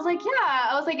 And I was like, yeah.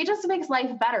 I was like, it just makes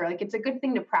life better. Like it's a good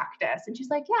thing to practice. And she's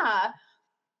like, yeah.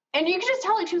 And you could just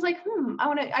tell, like, she was like, I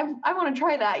want to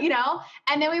try that, you know?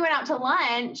 And then we went out to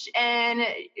lunch and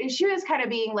she was kind of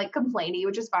being like complainy,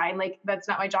 which is fine. Like, that's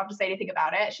not my job to say anything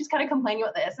about it. She's kind of complaining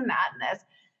about this and that and this.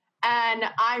 And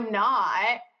I'm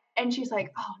not. And she's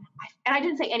like, oh, and I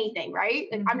didn't say anything, right?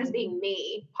 Like, I'm just being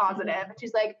me, positive. And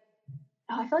she's like,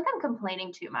 oh, I feel like I'm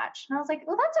complaining too much. And I was like,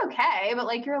 well, that's okay. But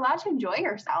like, you're allowed to enjoy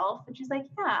yourself. And she's like,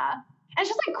 yeah. And it's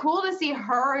just like cool to see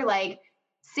her, like,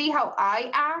 see how I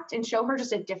act and show her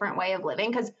just a different way of living.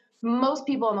 Because most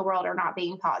people in the world are not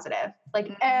being positive.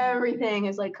 Like everything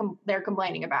is like, they're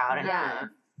complaining about. And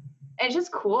it's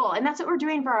just cool. And that's what we're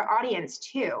doing for our audience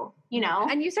too, you know?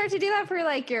 And you start to do that for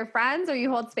like your friends, or you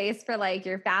hold space for like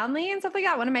your family and stuff like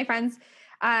that. One of my friends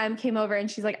came over and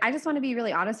she's like, I just want to be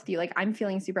really honest with you. Like, I'm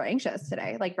feeling super anxious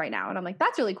today, like right now. And I'm like,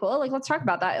 that's really cool. Like, let's talk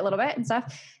about that a little bit and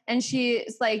stuff. And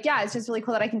she's like, yeah, it's just really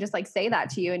cool that I can just like say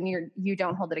that to you and you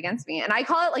don't hold it against me. And I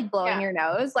call it like blowing your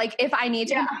nose. Like if I need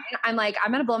to, I'm like, I'm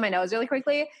going to blow my nose really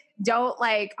quickly. Don't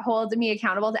like hold me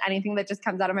accountable to anything that just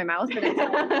comes out of my mouth. But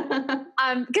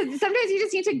because sometimes you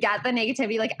just need to get the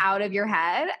negativity like out of your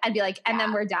head and be like, and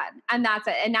then we're done. And that's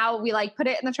it. And now we like put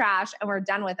it in the trash and we're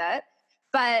done with it.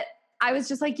 But I was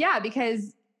just like, yeah,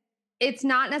 because it's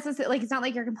not necessarily like, it's not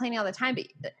like you're complaining all the time,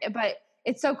 but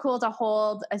it's so cool to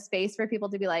hold a space for people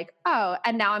to be like, oh,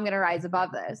 and now I'm going to rise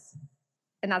above this.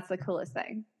 And that's the coolest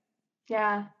thing.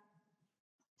 Yeah.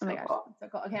 Oh my gosh. Cool. So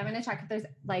cool. Okay. I'm going to check if there's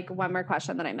like one more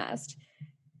question that I missed.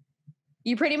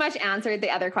 You pretty much answered the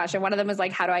other question. One of them was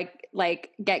like, how do I like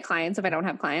get clients if I don't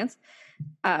have clients?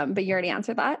 But you already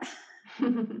answered that.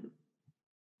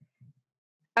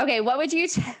 Okay. What would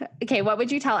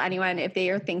you tell anyone if they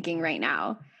are thinking right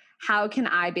now, how can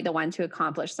I be the one to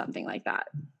accomplish something like that?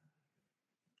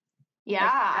 Yeah.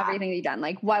 Like everything you've done.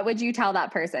 Like, what would you tell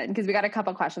that person? Because we got a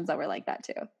couple questions that were like that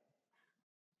too.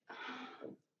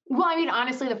 Well, I mean,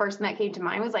 honestly, the first thing that came to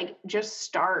mind was like, just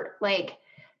start. Like,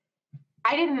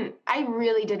 I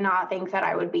really did not think that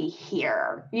I would be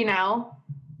here, you know?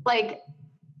 Like,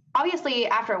 obviously,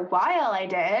 after a while I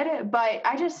did, but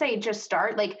I just say, just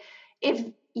start. Like, if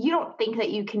you don't think that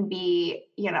you can be,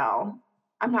 you know,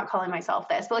 I'm not calling myself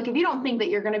this, but like, if you don't think that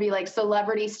you're going to be like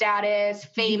celebrity status,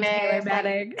 famous,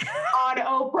 like, on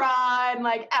Oprah and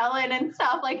like Ellen and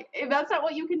stuff, like, if that's not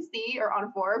what you can see, or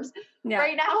on Forbes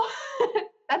right now,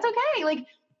 that's okay. Like,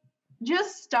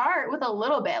 just start with a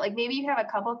little bit. Like, maybe you have a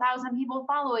couple thousand people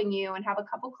following you and have a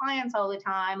couple clients all the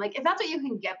time. Like, if that's what you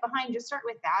can get behind, just start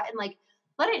with that and like,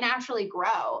 let it naturally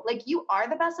grow. Like, you are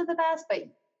the best of the best, but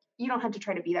you don't have to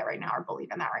try to be that right now or believe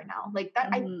in that right now. Like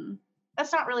that,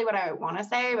 that's not really what I want to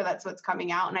say, but that's what's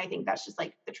coming out. And I think that's just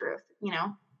like the truth, you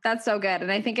know? That's so good.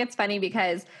 And I think it's funny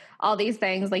because all these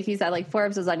things, like you said, like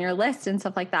Forbes is on your list and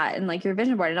stuff like that, and like your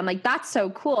vision board. And I'm like, that's so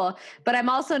cool. But I'm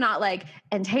also not like,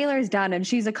 and Taylor's done and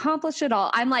she's accomplished it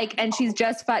all. I'm like, and she's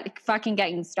just fucking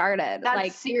getting started. That's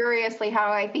like seriously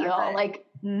how I feel. Like,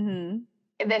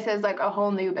 this is like a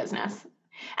whole new business.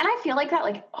 And I feel like that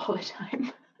like all the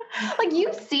time. Like,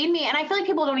 you've seen me, and I feel like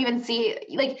people don't even see,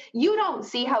 like, you don't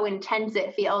see how intense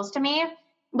it feels to me.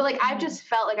 But like, I've just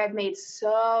felt like I've made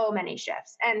so many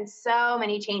shifts and so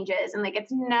many changes, and like,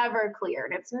 it's never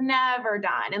cleared. It's never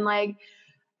done. And like,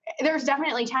 there's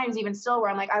definitely times even still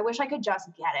where I'm like, I wish I could just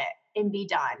get it and be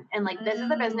done. And like, this is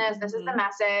the business, this is the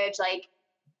message. Like,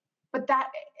 but that,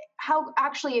 how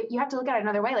actually, you have to look at it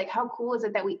another way. Like, how cool is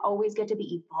it that we always get to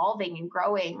be evolving and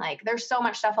growing? Like, there's so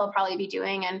much stuff I'll probably be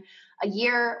doing in a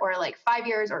year or like 5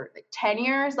 years or like 10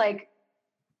 years. Like,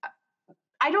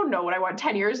 I don't know what I want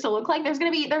 10 years to look like.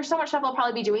 There's so much stuff I'll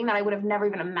probably be doing that I would have never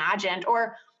even imagined.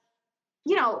 Or,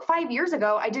 you know, 5 years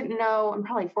ago, I didn't know, and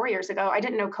probably 4 years ago, I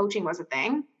didn't know coaching was a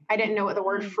thing. I didn't know what the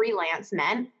word freelance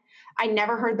meant. I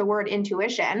never heard the word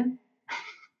intuition.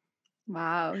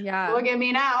 Wow. Yeah. Look at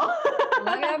me now.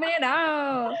 Look at me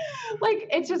now. Like,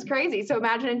 it's just crazy. So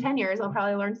imagine in 10 years, I'll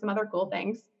probably learn some other cool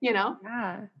things, you know?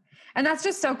 Yeah. And that's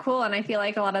just so cool. And I feel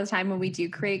like a lot of the time when we do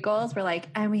create goals, we're like,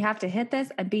 and we have to hit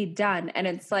this and be done. And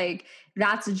it's like,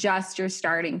 that's just your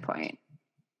starting point.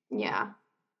 Yeah.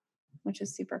 Which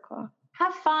is super cool.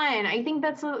 Have fun. I think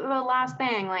that's the last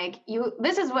thing. Like,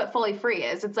 this is what fully free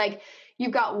is. It's like,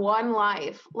 you've got one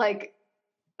life. Like,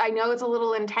 I know it's a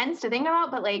little intense to think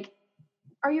about, but like,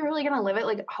 are you really going to live it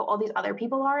like how all these other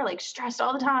people are, like stressed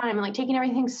all the time and like taking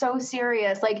everything so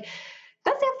serious? Like,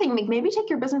 that's the other thing. Like, maybe take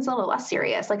your business a little less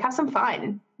serious. Like, have some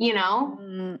fun, you know?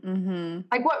 Mm-hmm.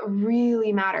 Like, what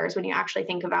really matters when you actually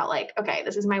think about like, okay,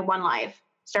 this is my one life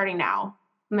starting now.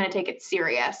 I'm going to take it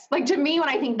serious. Like, to me, when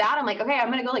I think that, I'm like, okay, I'm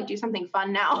going to go like do something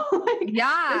fun now. Like,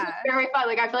 yeah. This is very fun.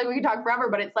 Like, I feel like we could talk forever,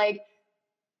 but it's like,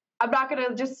 I'm not going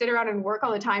to just sit around and work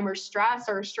all the time or stress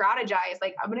or strategize.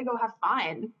 Like, I'm going to go have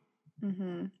fun.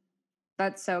 Mm-hmm.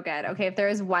 That's so good. Okay. If there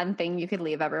is one thing you could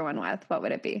leave everyone with, what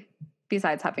would it be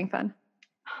besides having fun?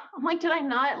 I'm like, did I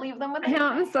not leave them with? No,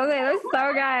 I'm so sorry. That's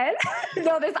so good.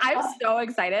 No, I'm so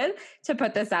excited to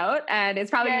put this out, and it's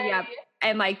probably gonna be up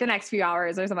in like the next few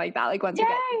hours or something like that. Like once we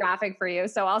get the graphic for you,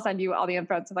 so I'll send you all the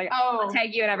info. So like, I'll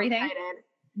tag you and everything. Excited.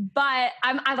 But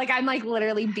I'm like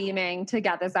literally beaming to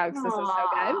get this out because this is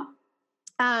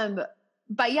so good.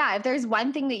 But yeah, if there's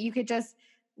one thing that you could just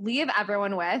leave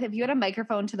everyone with, if you had a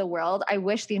microphone to the world, I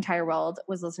wish the entire world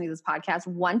was listening to this podcast.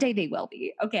 One day they will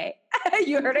be. Okay.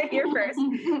 You heard it here first.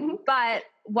 But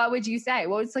what would you say?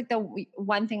 What was like the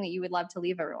one thing that you would love to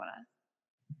leave everyone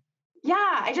with?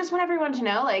 Yeah, I just want everyone to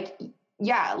know, like,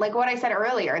 yeah, like what I said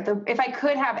earlier, if I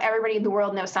could have everybody in the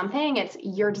world know something, it's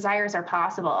your desires are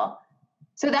possible.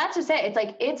 So that's just it. It's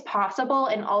like, it's possible.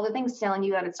 And all the things telling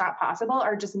you that it's not possible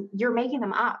are just, you're making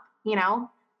them up, you know?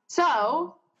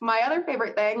 So my other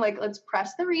favorite thing, like, let's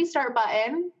press the restart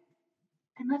button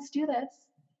and let's do this.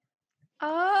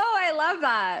 Oh, I love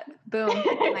that. Boom.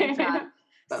 Nice job.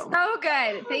 So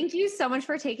good. Thank you so much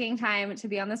for taking time to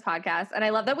be on this podcast. And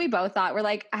I love that we both thought, we're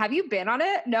like, have you been on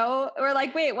it? No. We're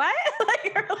like, wait, what?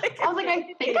 I was like,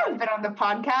 I think I've been on the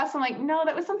podcast. I'm like, no,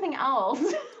 that was something else.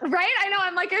 Right? I know.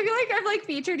 I'm like, I feel like I've like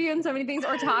featured you in so many things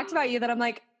or talked about you that I'm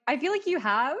like, I feel like you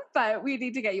have, but we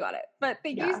need to get you on it. But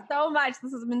thank you so much.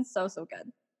 This has been so, so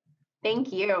good.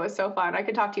 Thank you. It was so fun. I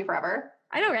could talk to you forever.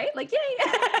 I know, right? Like, yay.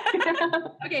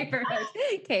 Okay, perfect.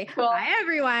 Okay. Cool. Bye,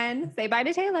 everyone. Say bye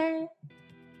to Taylor.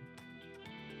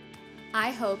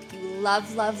 I hope you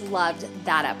loved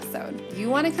that episode. You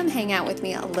want to come hang out with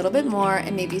me a little bit more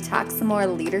and maybe talk some more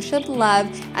leadership love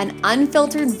and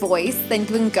unfiltered voice, then you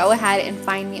can go ahead and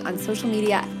find me on social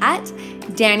media at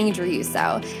Dani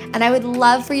Driuso. And I would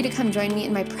love for you to come join me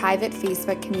in my private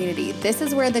Facebook community. This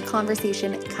is where the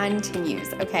conversation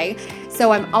continues, okay?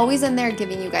 So I'm always in there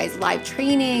giving you guys live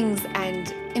trainings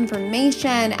and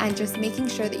information and just making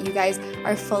sure that you guys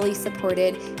are fully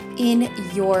supported in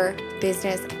your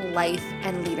business, life,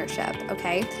 and leadership,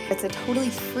 okay? It's a totally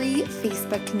free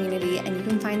Facebook community, and you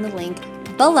can find the link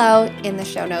below in the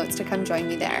show notes to come join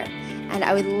me there. And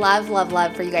I would love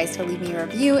for you guys to leave me a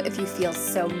review if you feel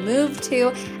so moved to,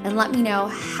 and let me know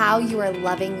how you are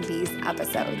loving these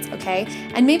episodes, okay?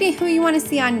 And maybe who you want to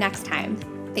see on next time.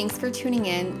 Thanks for tuning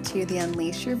in to the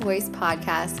Unleash Your Voice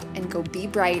podcast, and go be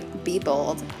bright, be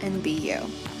bold, and be you.